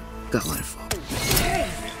 Going for it.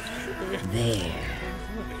 There.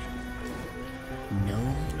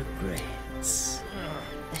 No regrets.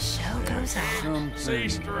 The show goes on. See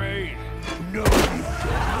straight. No.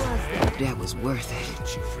 That was worth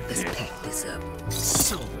it. Let's pack this up.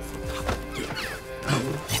 So for Papa Dick.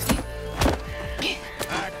 Oh,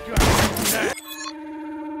 I got that.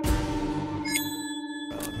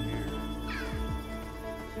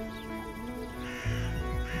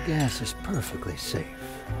 Gas is perfectly safe.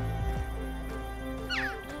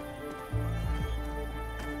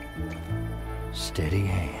 Steady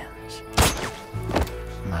hands.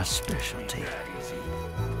 My specialty.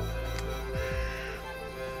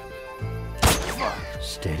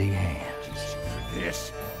 Steady hands.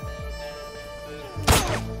 This.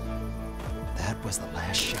 That was the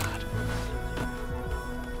last shot.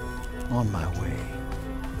 On my way.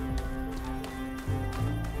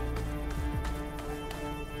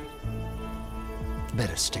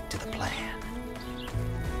 Better stick to the plan.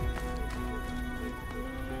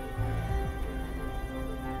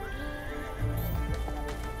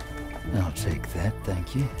 I'll take that,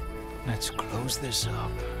 thank you. Let's close this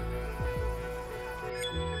up.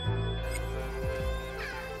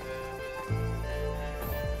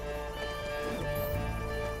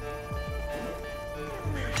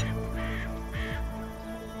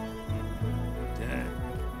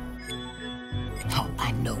 oh,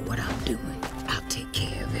 I know what I'm doing. I'll take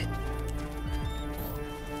care of it.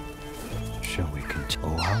 Shall we continue?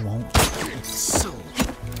 Oh, I won't. So,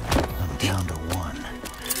 I'm down to one.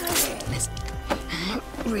 let's...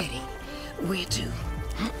 Ready. Where to?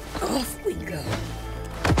 Off we go.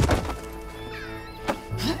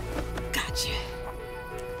 Gotcha.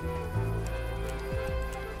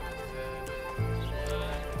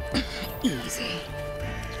 Easy.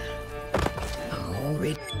 I'm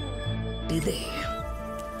already there.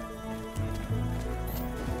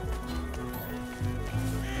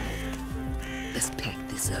 Let's pack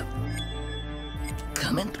this up.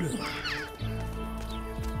 Coming through.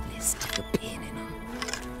 Let's stick a pin in them.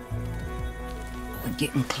 We're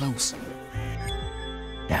getting closer.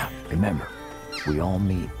 Now, remember, we all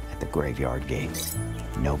meet at the graveyard gate.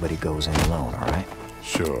 Nobody goes in alone, all right?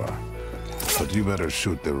 Sure. But you better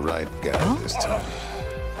shoot the right guy this time.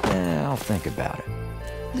 Yeah, I'll think about it.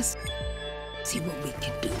 Let's see what we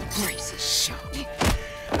can do. Brace is sharp.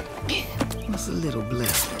 What's a little blood?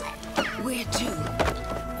 Where to?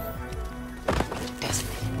 Doesn't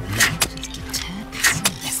matter. Just a tad.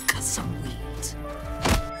 Let's cut some weeds.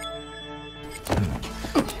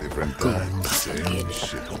 Different time, same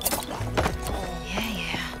shit.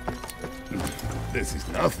 Yeah. This is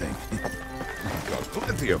nothing. Got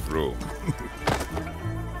plenty of room.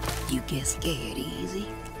 You get scared easy.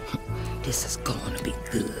 This is gonna be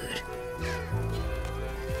good.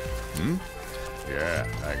 Hmm? Yeah,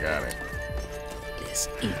 I got it. Let's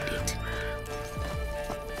end it.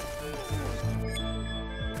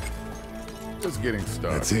 Just getting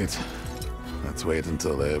started. That's it. Let's wait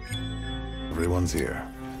until everyone's here.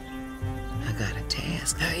 I got a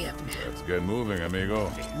task. Hurry up now. Let's get moving, amigo.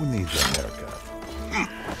 Who needs a haircut?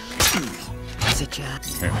 Sit your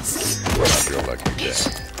Not your lucky day.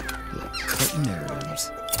 cut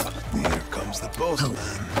nerves. Here comes the postman.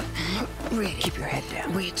 Ready. Keep your head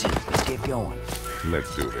down. Where to? Let's get going.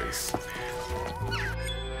 Let's do this.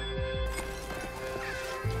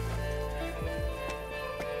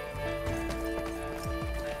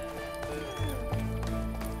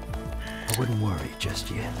 I wouldn't worry just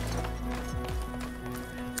yet.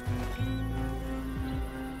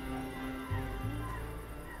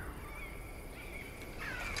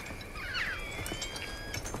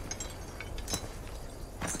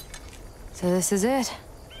 So this is it?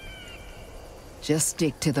 Just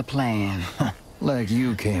stick to the plan. Like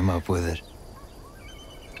you came up with it.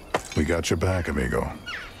 We got your back, amigo.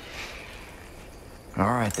 All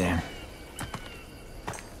right, then.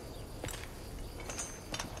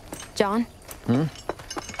 John? Hmm?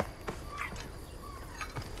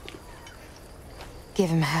 Give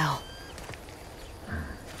him hell.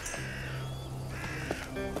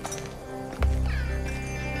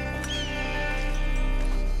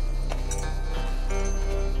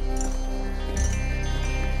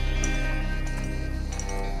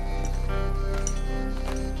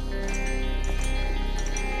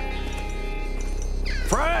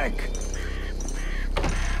 Frank!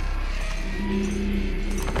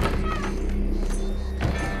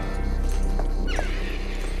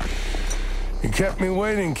 You kept me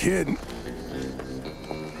waiting, kid.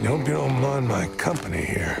 Hope you don't mind my company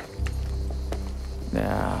here.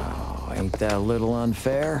 Now, ain't that a little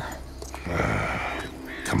unfair?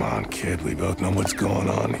 Come on, kid. We both know what's going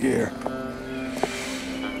on here.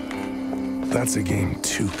 That's a game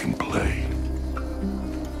two can play.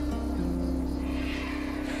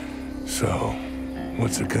 So,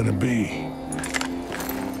 what's it gonna be?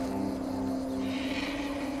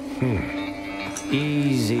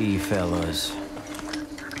 Easy, fellas.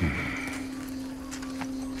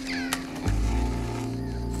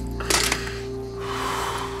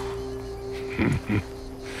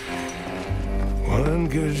 One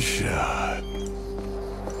good shot.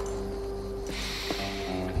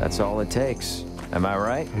 That's all it takes. Am I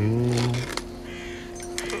right?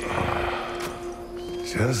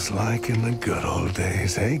 Just like in the good old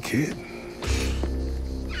days, hey, kid?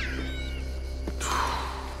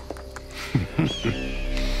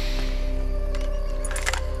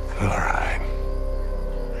 All right.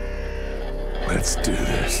 Let's do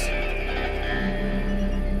this.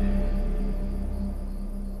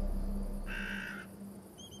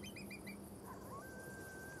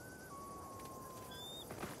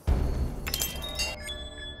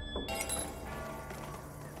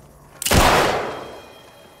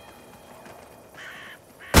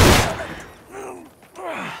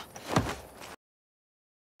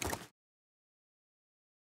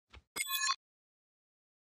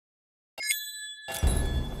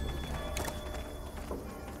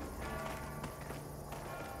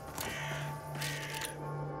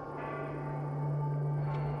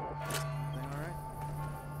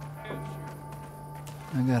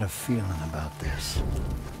 I got a feeling about this.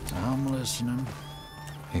 I'm listening.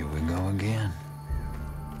 Here we go again.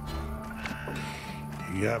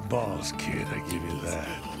 You got balls, kid, I give you that.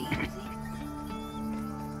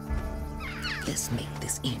 Let's make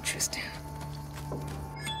this interesting.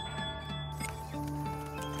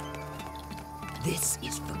 This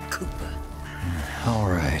is for Cooper. All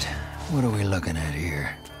right, what are we looking at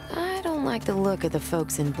here? I don't like the look of the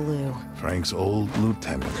folks in blue. Frank's old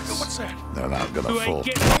lieutenants. What's that? They're not gonna You fall. ain't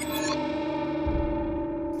getting...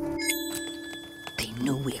 They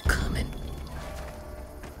know we're coming.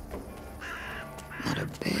 Not a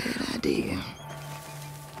bad idea.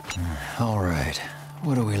 All right,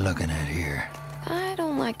 what are we looking at here? I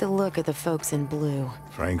don't like the look of the folks in blue.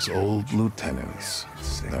 Frank's old lieutenants.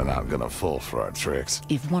 They're not gonna fall for our tricks.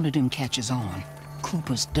 If one of them catches on,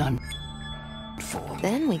 Cooper's done for.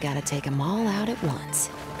 Then we gotta take them all out at once.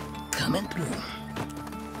 Coming through.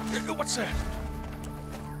 What's that?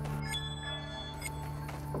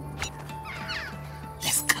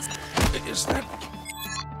 Let's go. Is that...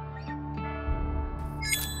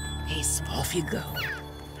 Ace, off you go.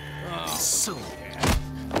 Oh, So,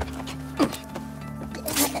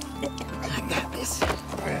 I got this.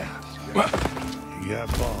 Yeah. You got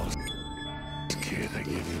balls, kid, I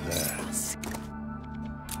give you that.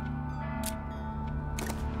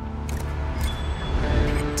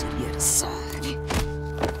 To the other side.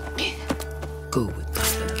 Go with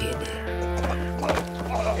Papa Kitty.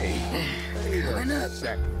 Coming up.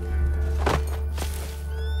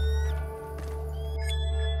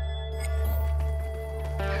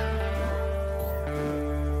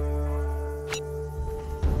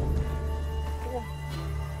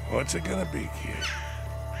 What's it gonna be, kid?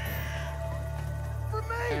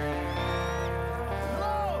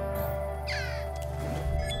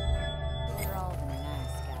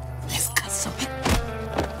 Let's cut something.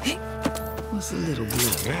 Hey, what's a little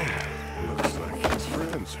blood? Man, looks like your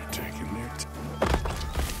friends are taking their time.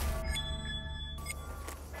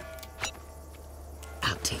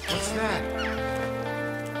 I'll take it.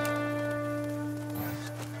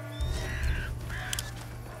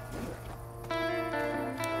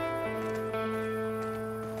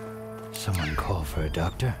 Someone call for a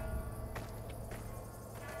doctor?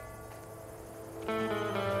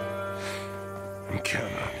 I'm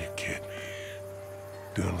counting on you, kid.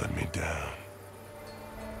 Don't let me down.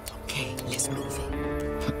 Okay, let's move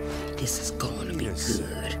it. This is going to be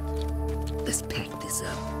good. Let's pack this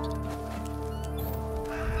up.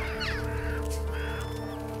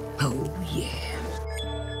 Oh, yeah.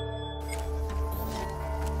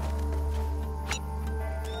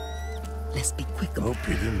 Let's be quick about it. Hope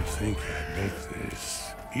you didn't think I'd make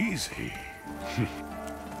this easy.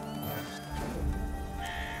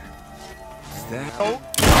 Is that... Oh!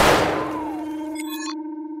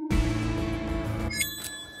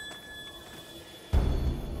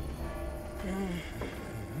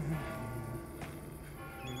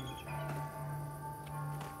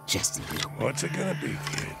 Just a little. What's it gonna be,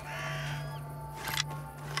 kid?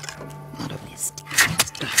 Not a mistake.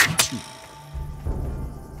 Stop you.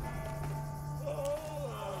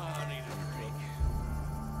 I need a drink.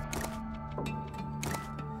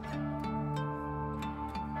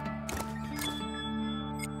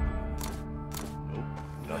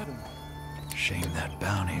 Nothing. Shame that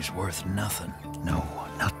bounty's worth nothing. No,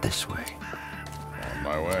 not this way. On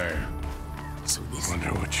my way. So this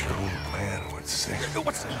Wonder what your old man would say.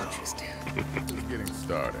 What's that? interesting. Just getting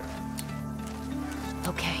started.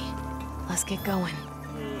 Okay, let's get going.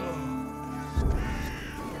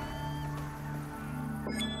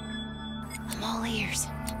 I'm all ears.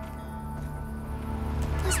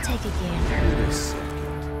 Let's take a gander.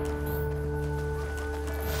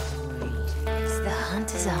 The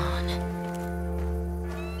hunt is on.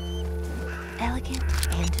 Elegant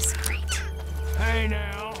and discreet. Hey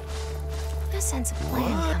now. No sense of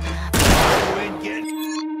plan coming up. Go in, get.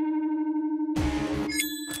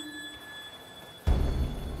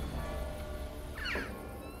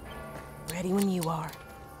 Ready when you are.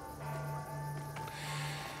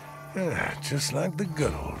 Yeah, just like the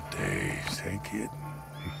good old days, hey, kid?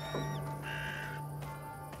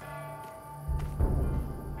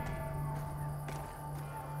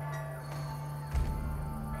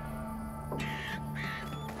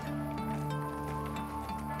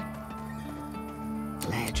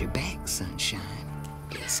 Glad you're back, sunshine.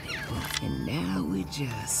 Yes, and now we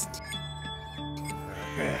just...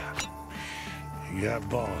 Yeah. You got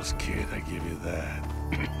balls, kid, I give you that.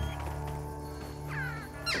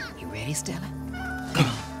 You ready, Stella?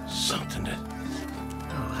 Something to...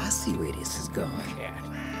 Oh, I see where this is going. Cat.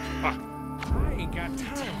 I ain't got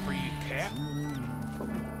time for you, Cat.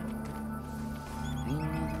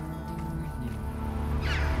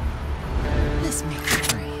 Let's make a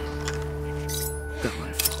friend.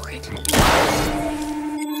 Going for it.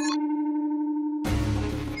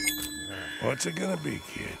 What's it gonna be,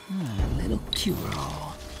 kid? A little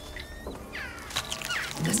cure-all.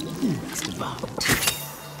 Let's who's the volunteer.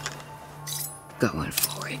 Going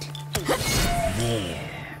for it. There.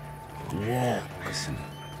 Walk. Listen.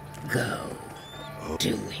 Go.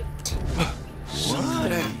 Do it.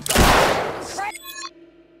 What?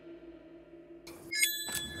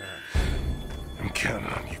 I'm counting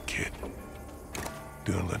on you, kid.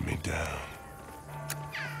 Don't let me down.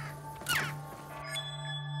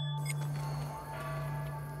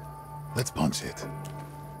 Let's punch it.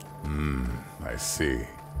 I see.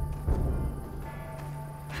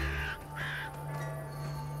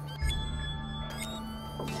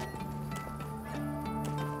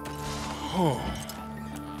 Oh.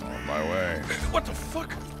 On my way. What the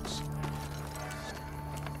fuck?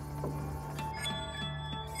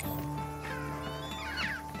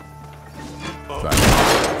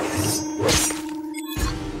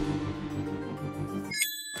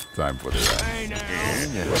 Time for the rest. Hey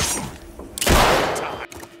now.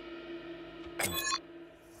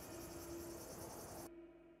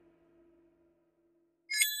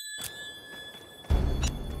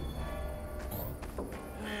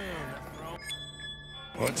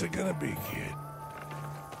 What's it gonna be, kid?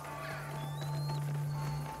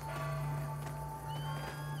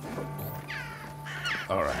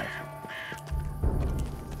 All right.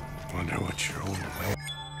 Wonder what your old man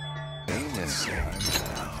would say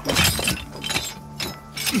now.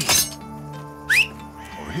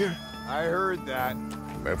 Over here. I heard that.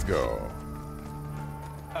 Let's go.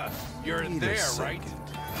 You're Wait a there, second. right?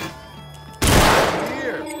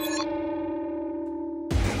 Here.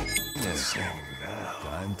 Listen now.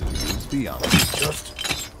 Time to use the arm. Just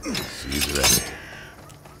She's ready.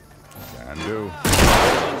 Can do.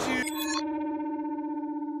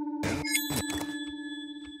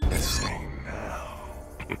 listen now.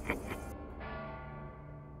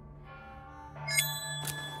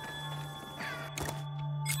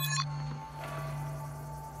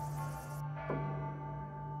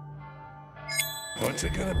 What's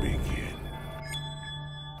it gonna be, kid?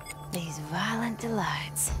 These violent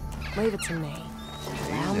delights. Leave it to me.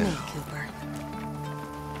 Allow me, Cooper.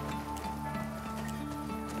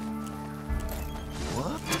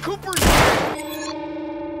 What? Cooper!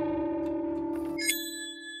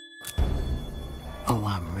 Oh,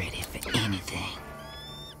 I'm ready for anything.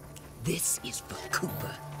 This is for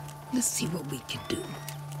Cooper. Let's see what we can do.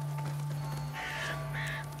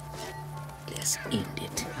 Let's end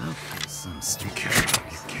it. I'll put some strength. Careful,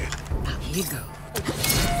 you kid. Here you go.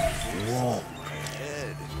 Whoa.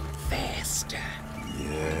 Faster.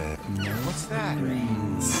 Yeah. No, what's that?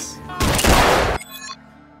 Brains.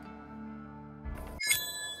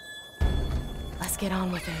 Let's get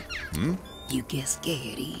on with it. You get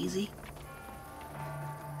scared easy?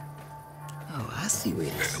 Oh, I see where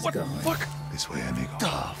this is going. Fuck! This way, amigo. The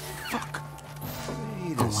fuck?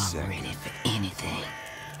 Wait Oh, a I'm second. ready for anything.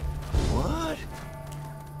 What?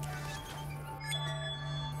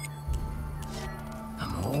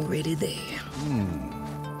 I'm already there.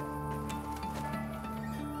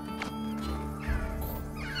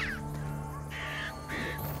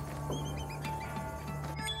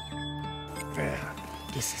 Man,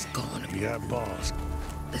 This is going to be. yeah, boss.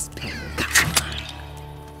 Let's pack.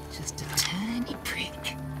 Just a tiny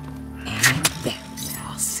prick. And that.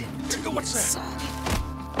 Now I'll send it to you. What's that? Solid.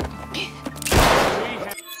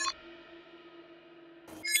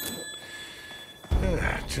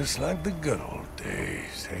 Yeah, just like the good old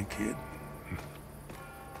days, hey, kid?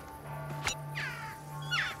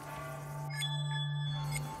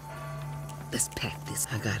 Let's pack this.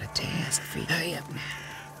 I got a task for you. Hurry up now.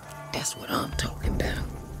 That's what I'm talking about.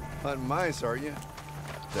 Hunting mice, are you?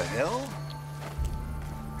 The hell?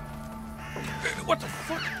 What the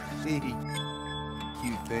fuck?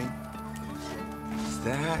 Cute thing. Is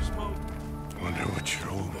that? Wonder what your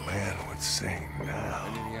old man would say now.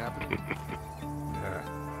 Anything happen? Yeah.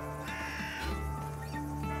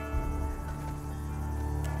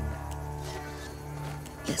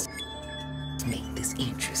 Let's make this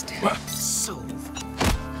interesting. So,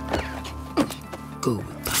 go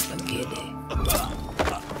with Papa Giddy.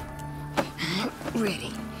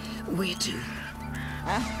 Ready. Where to?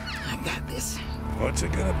 I got this. What's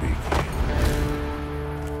it gonna be, kid?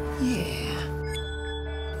 Yeah.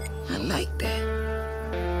 I like that.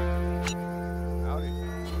 Howdy.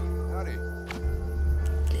 Howdy.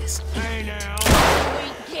 Let's Hey now.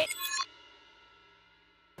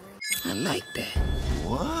 I like that.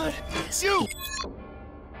 What? Let's you.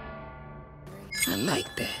 I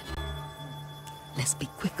like that. Let's be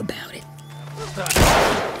quick about it.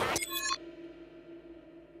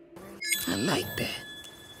 I like that.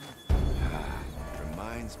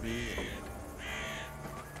 Reminds me of...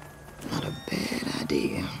 Not a bad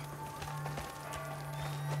idea.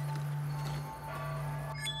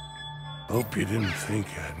 Hope you didn't think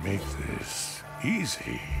I'd make this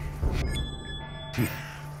easy.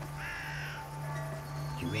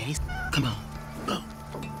 You ready? Come on. Go.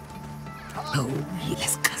 Oh, yeah,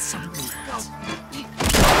 let's cut some roots.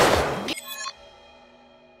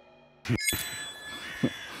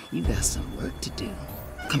 You got some work to do.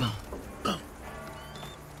 Come on. Go.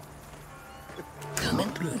 Coming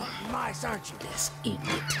through. Nice, aren't you? Let's end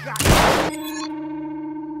it.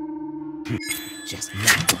 Just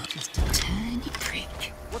not one. Just a tiny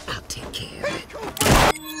prick. I'll take care of it.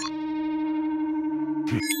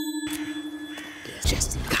 There's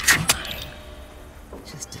just a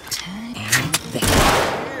tiny and that.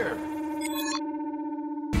 Here.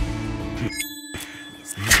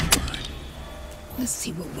 There's not one. Let's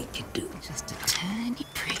see what we can do. Just a tiny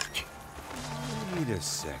prick. Wait a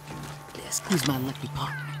second. Who's my lucky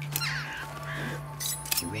partner?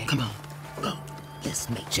 You ready? Come on. Go. Let's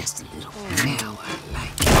make just a little. Now I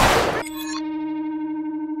like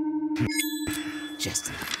it. Just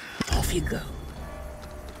a little. Off you go.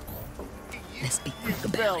 Let's be quick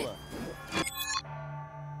about it.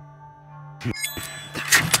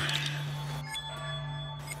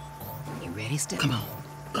 You ready, Step? Come on.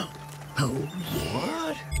 Go. Oh, yeah.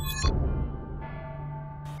 What?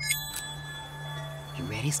 You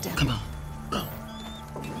ready, Step? Come on. Go.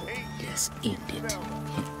 Let's end it.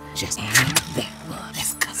 Just and that one.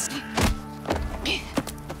 Let's cuss it.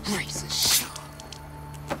 Razor sharp.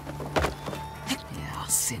 Yeah, I'll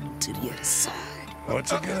send him to the other side.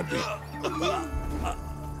 What's it gonna be?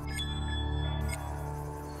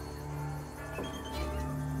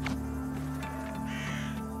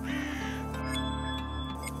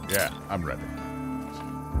 Yeah, I'm ready.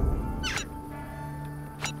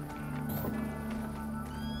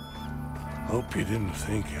 Hope you didn't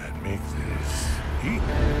think I'd make this easy.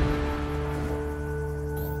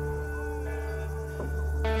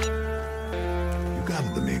 You got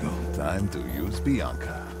it, amigo. Time to use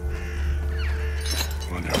Bianca.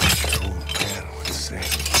 Wonder what your old man would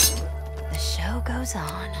say. The show goes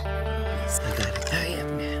on. Yes, I gotta hurry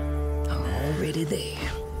up now. I'm already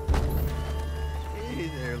there. Hey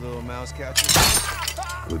there, little mouse catcher.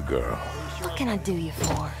 Good girl. What can I do you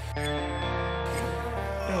for?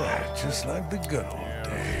 Yeah, just like the good old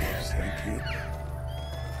days. Thank you.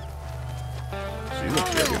 She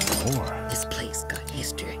looks ready for more. This place got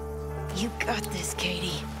history. You got this,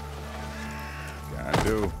 Katie. Can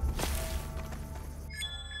do.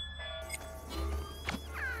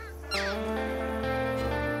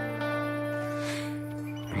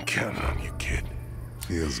 I'm counting on you, kid.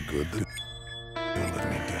 Feels good to Don't let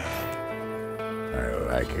me down. I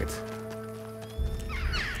like it.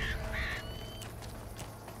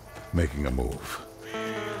 Making a move.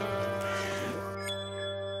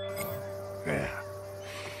 Yeah.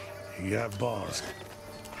 You got balls.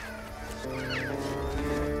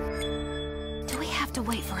 Do we have to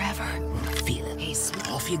wait forever? I feel it. Hey, so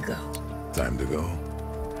off you go. time to go.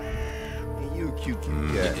 Hey, you cute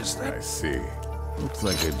cat. I see. Looks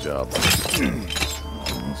like a job.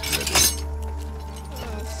 Almost ready.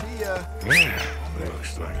 See ya. Yeah,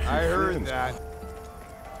 looks like I heard that.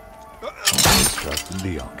 Trust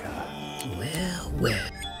Bianca. Well, well.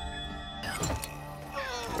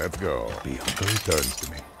 Let's go. Bianca returns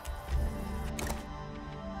to me.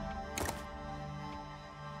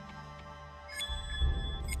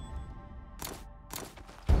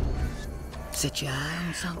 Set your eye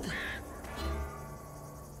on something?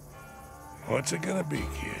 What's it gonna be,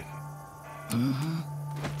 kid?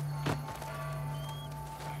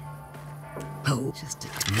 Oh, just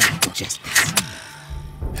this.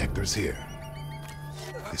 Hector's here.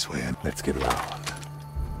 This way, and Let's get around.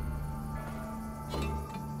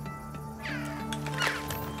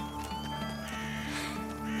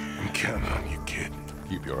 I'm counting on you, kid.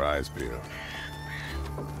 Keep your eyes peeled.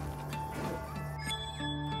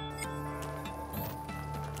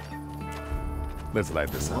 Let's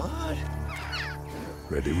light this up. What?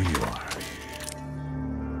 Ready when you are.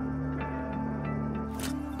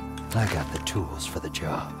 I got the tools for the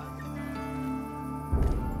job.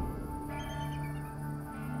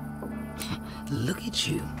 Look at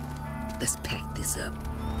you. Let's pack this up.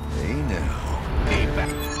 Hey now. Hey, back.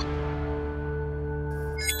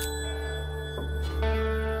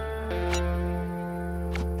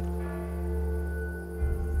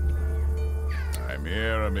 I'm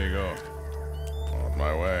here, amigo. On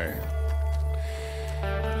my way.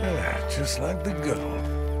 Yeah, just like the good old.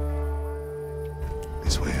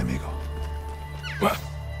 this way, amigo. What?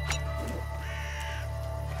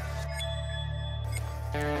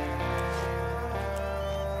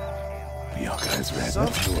 Bianca is ready.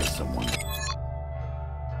 Let's lure someone.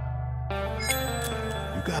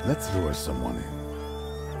 You got. Let's lure someone in.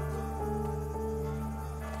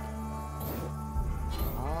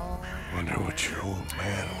 Wonder what your old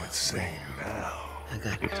man would say now. I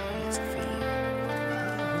got a task for you.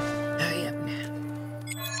 Hurry up now.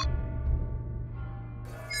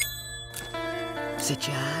 Set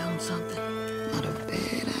your eye on something? Not a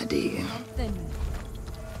bad idea.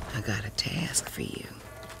 I got a task for you.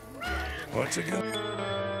 What's it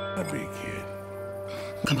gonna be, kid?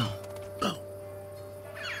 Come on, go.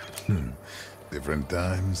 Different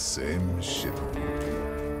times, same shit.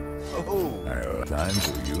 Oh, Time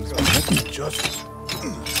to use. Let me just.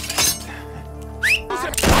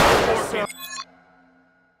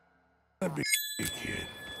 Gonna be, kid.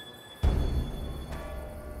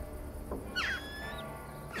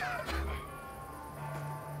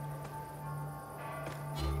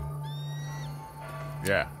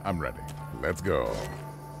 Yeah, I'm ready. Let's go.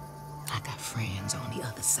 I got friends on the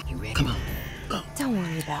other side. You ready? Come on, go. Don't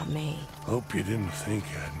worry about me. Hope you didn't think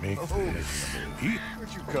I'd make this. Eat.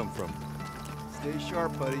 where'd you come from? Stay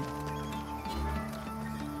sharp, buddy.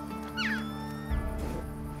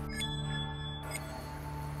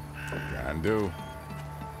 Can do.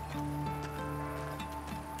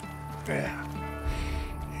 Yeah.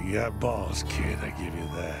 You got balls, kid. I give you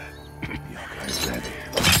that. Bianca is ready.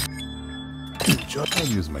 I'll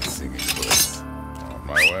use my singing voice. On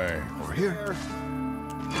my way. Over here.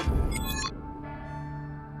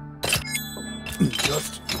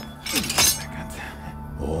 Just a second.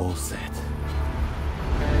 All set.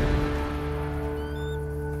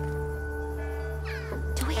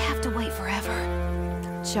 Do we have to wait forever?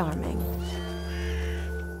 Charming.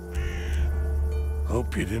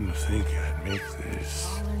 Hope you didn't think I'd make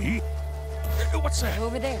this. Eat. What's that?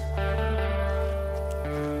 Over there.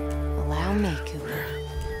 Allow me, Cooper.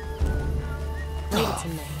 Leave it to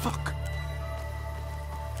me. Fuck.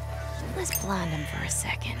 Let's blind him for a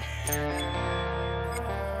second.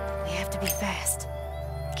 We have to be fast.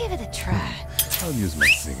 Give it a try. I'll use my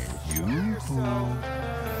singing. You?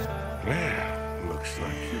 Man, looks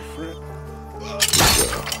like your friend.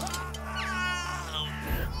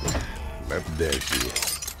 There she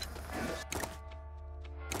is.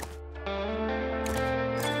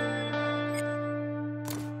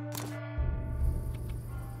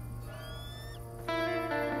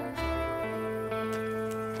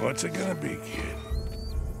 What's it gonna be, kid?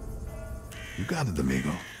 You got it,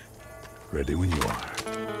 amigo. Ready when you are.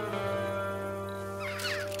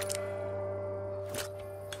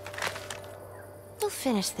 We'll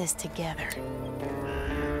finish this together.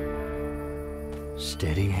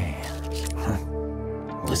 Steady hands.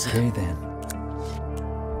 Okay then.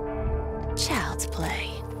 Child's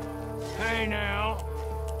play. Hey now.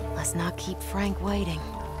 Let's not keep Frank waiting.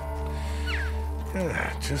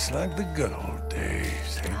 Yeah, just like the good old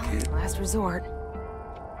days, hey, kid? Last resort.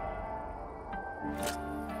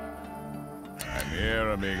 I'm here,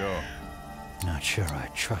 amigo. Not sure I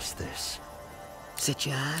trust this. Set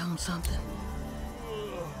your eye on something?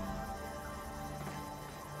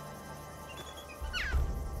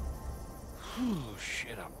 Oh,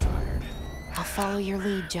 shit, I'm tired. I'll follow your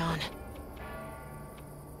lead, John.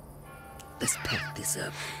 Let's pack this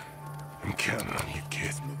up. I'm counting on you,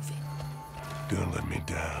 kid. Don't let me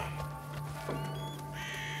down.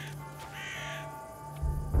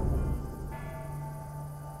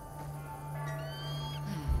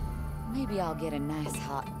 Maybe I'll get a nice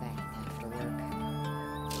hot bath after work.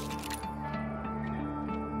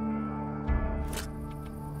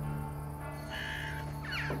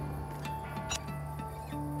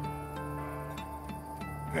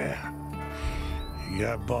 Yeah. You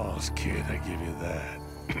got balls, kid, I give you that.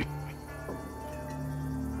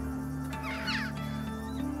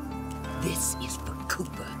 This is for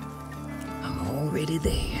Cooper. I'm already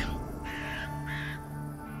there.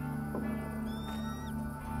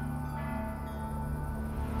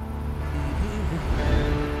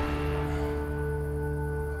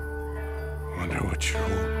 Wonder what your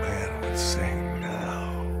old man would say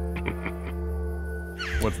now.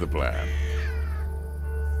 What's the plan?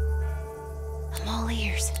 I'm all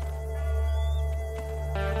ears.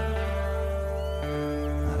 I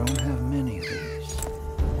don't have many of these.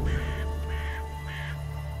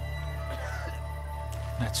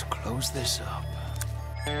 Let's close this up.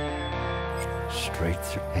 Straight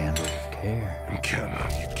through, handle with care. I'm counting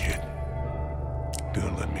on you, kid.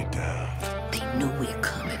 Don't let me down. They know we're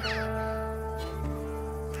coming.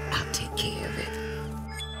 I'll take care of it.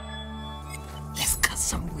 Let's cut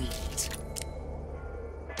some weeds.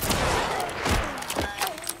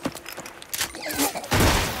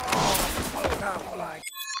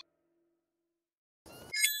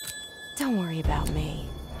 Don't worry about me.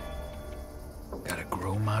 Gotta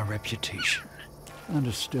grow my reputation.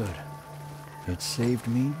 Understood. It saved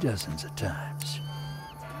me dozens of times.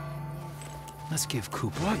 Let's give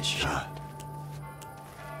Cooper his shot.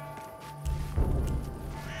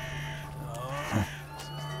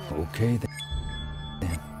 Okay then.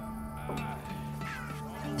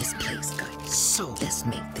 This place got so. Let's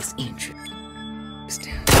make this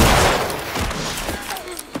interesting.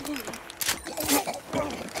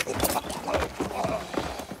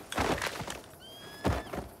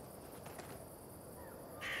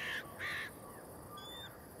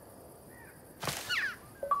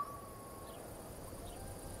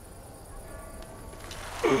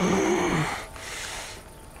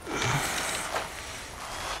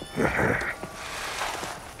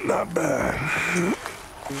 Not bad.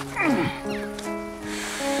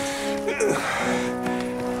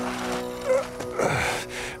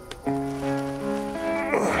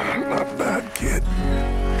 Not bad, kid.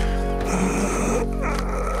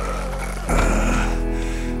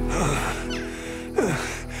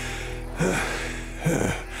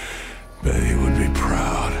 Betty would be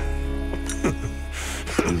proud.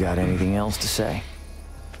 You got anything else to say?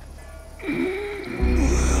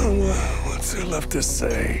 What's there left to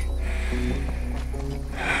say?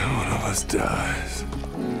 One of us dies.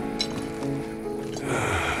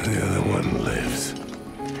 The other one lives.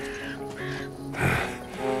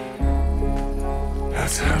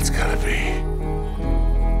 That's how it's gotta be.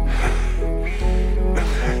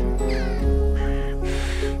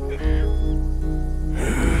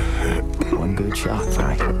 One good shot,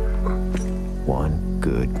 Frank. One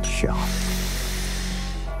good shot.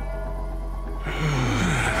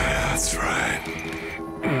 That's right.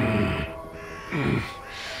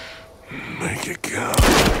 Make it count.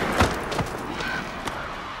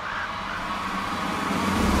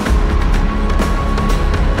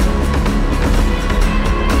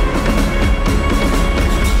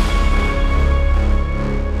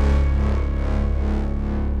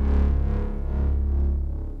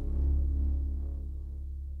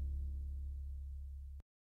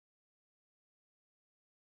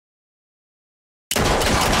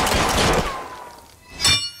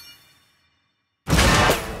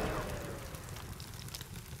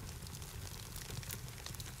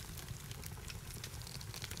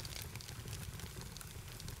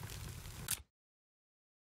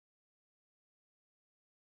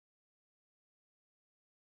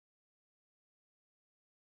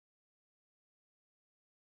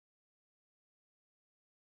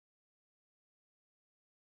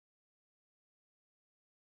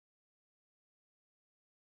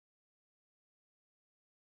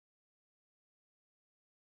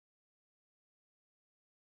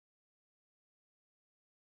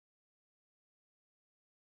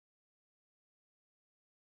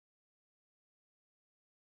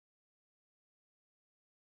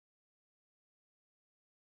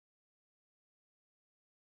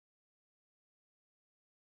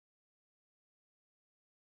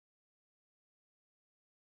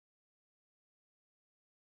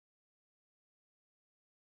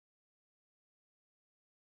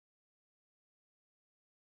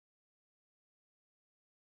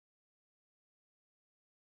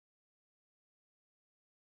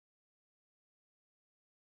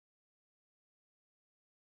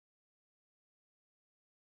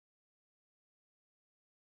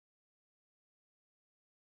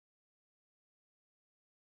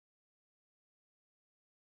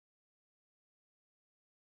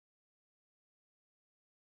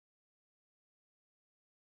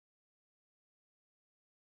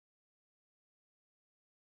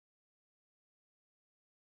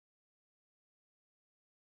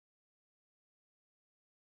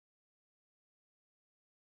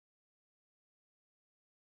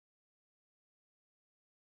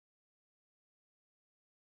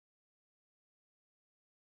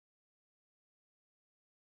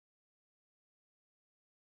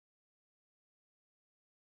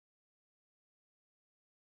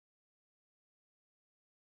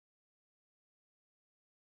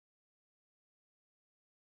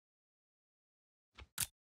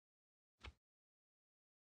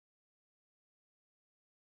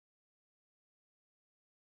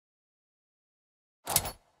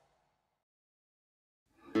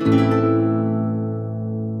 Bye.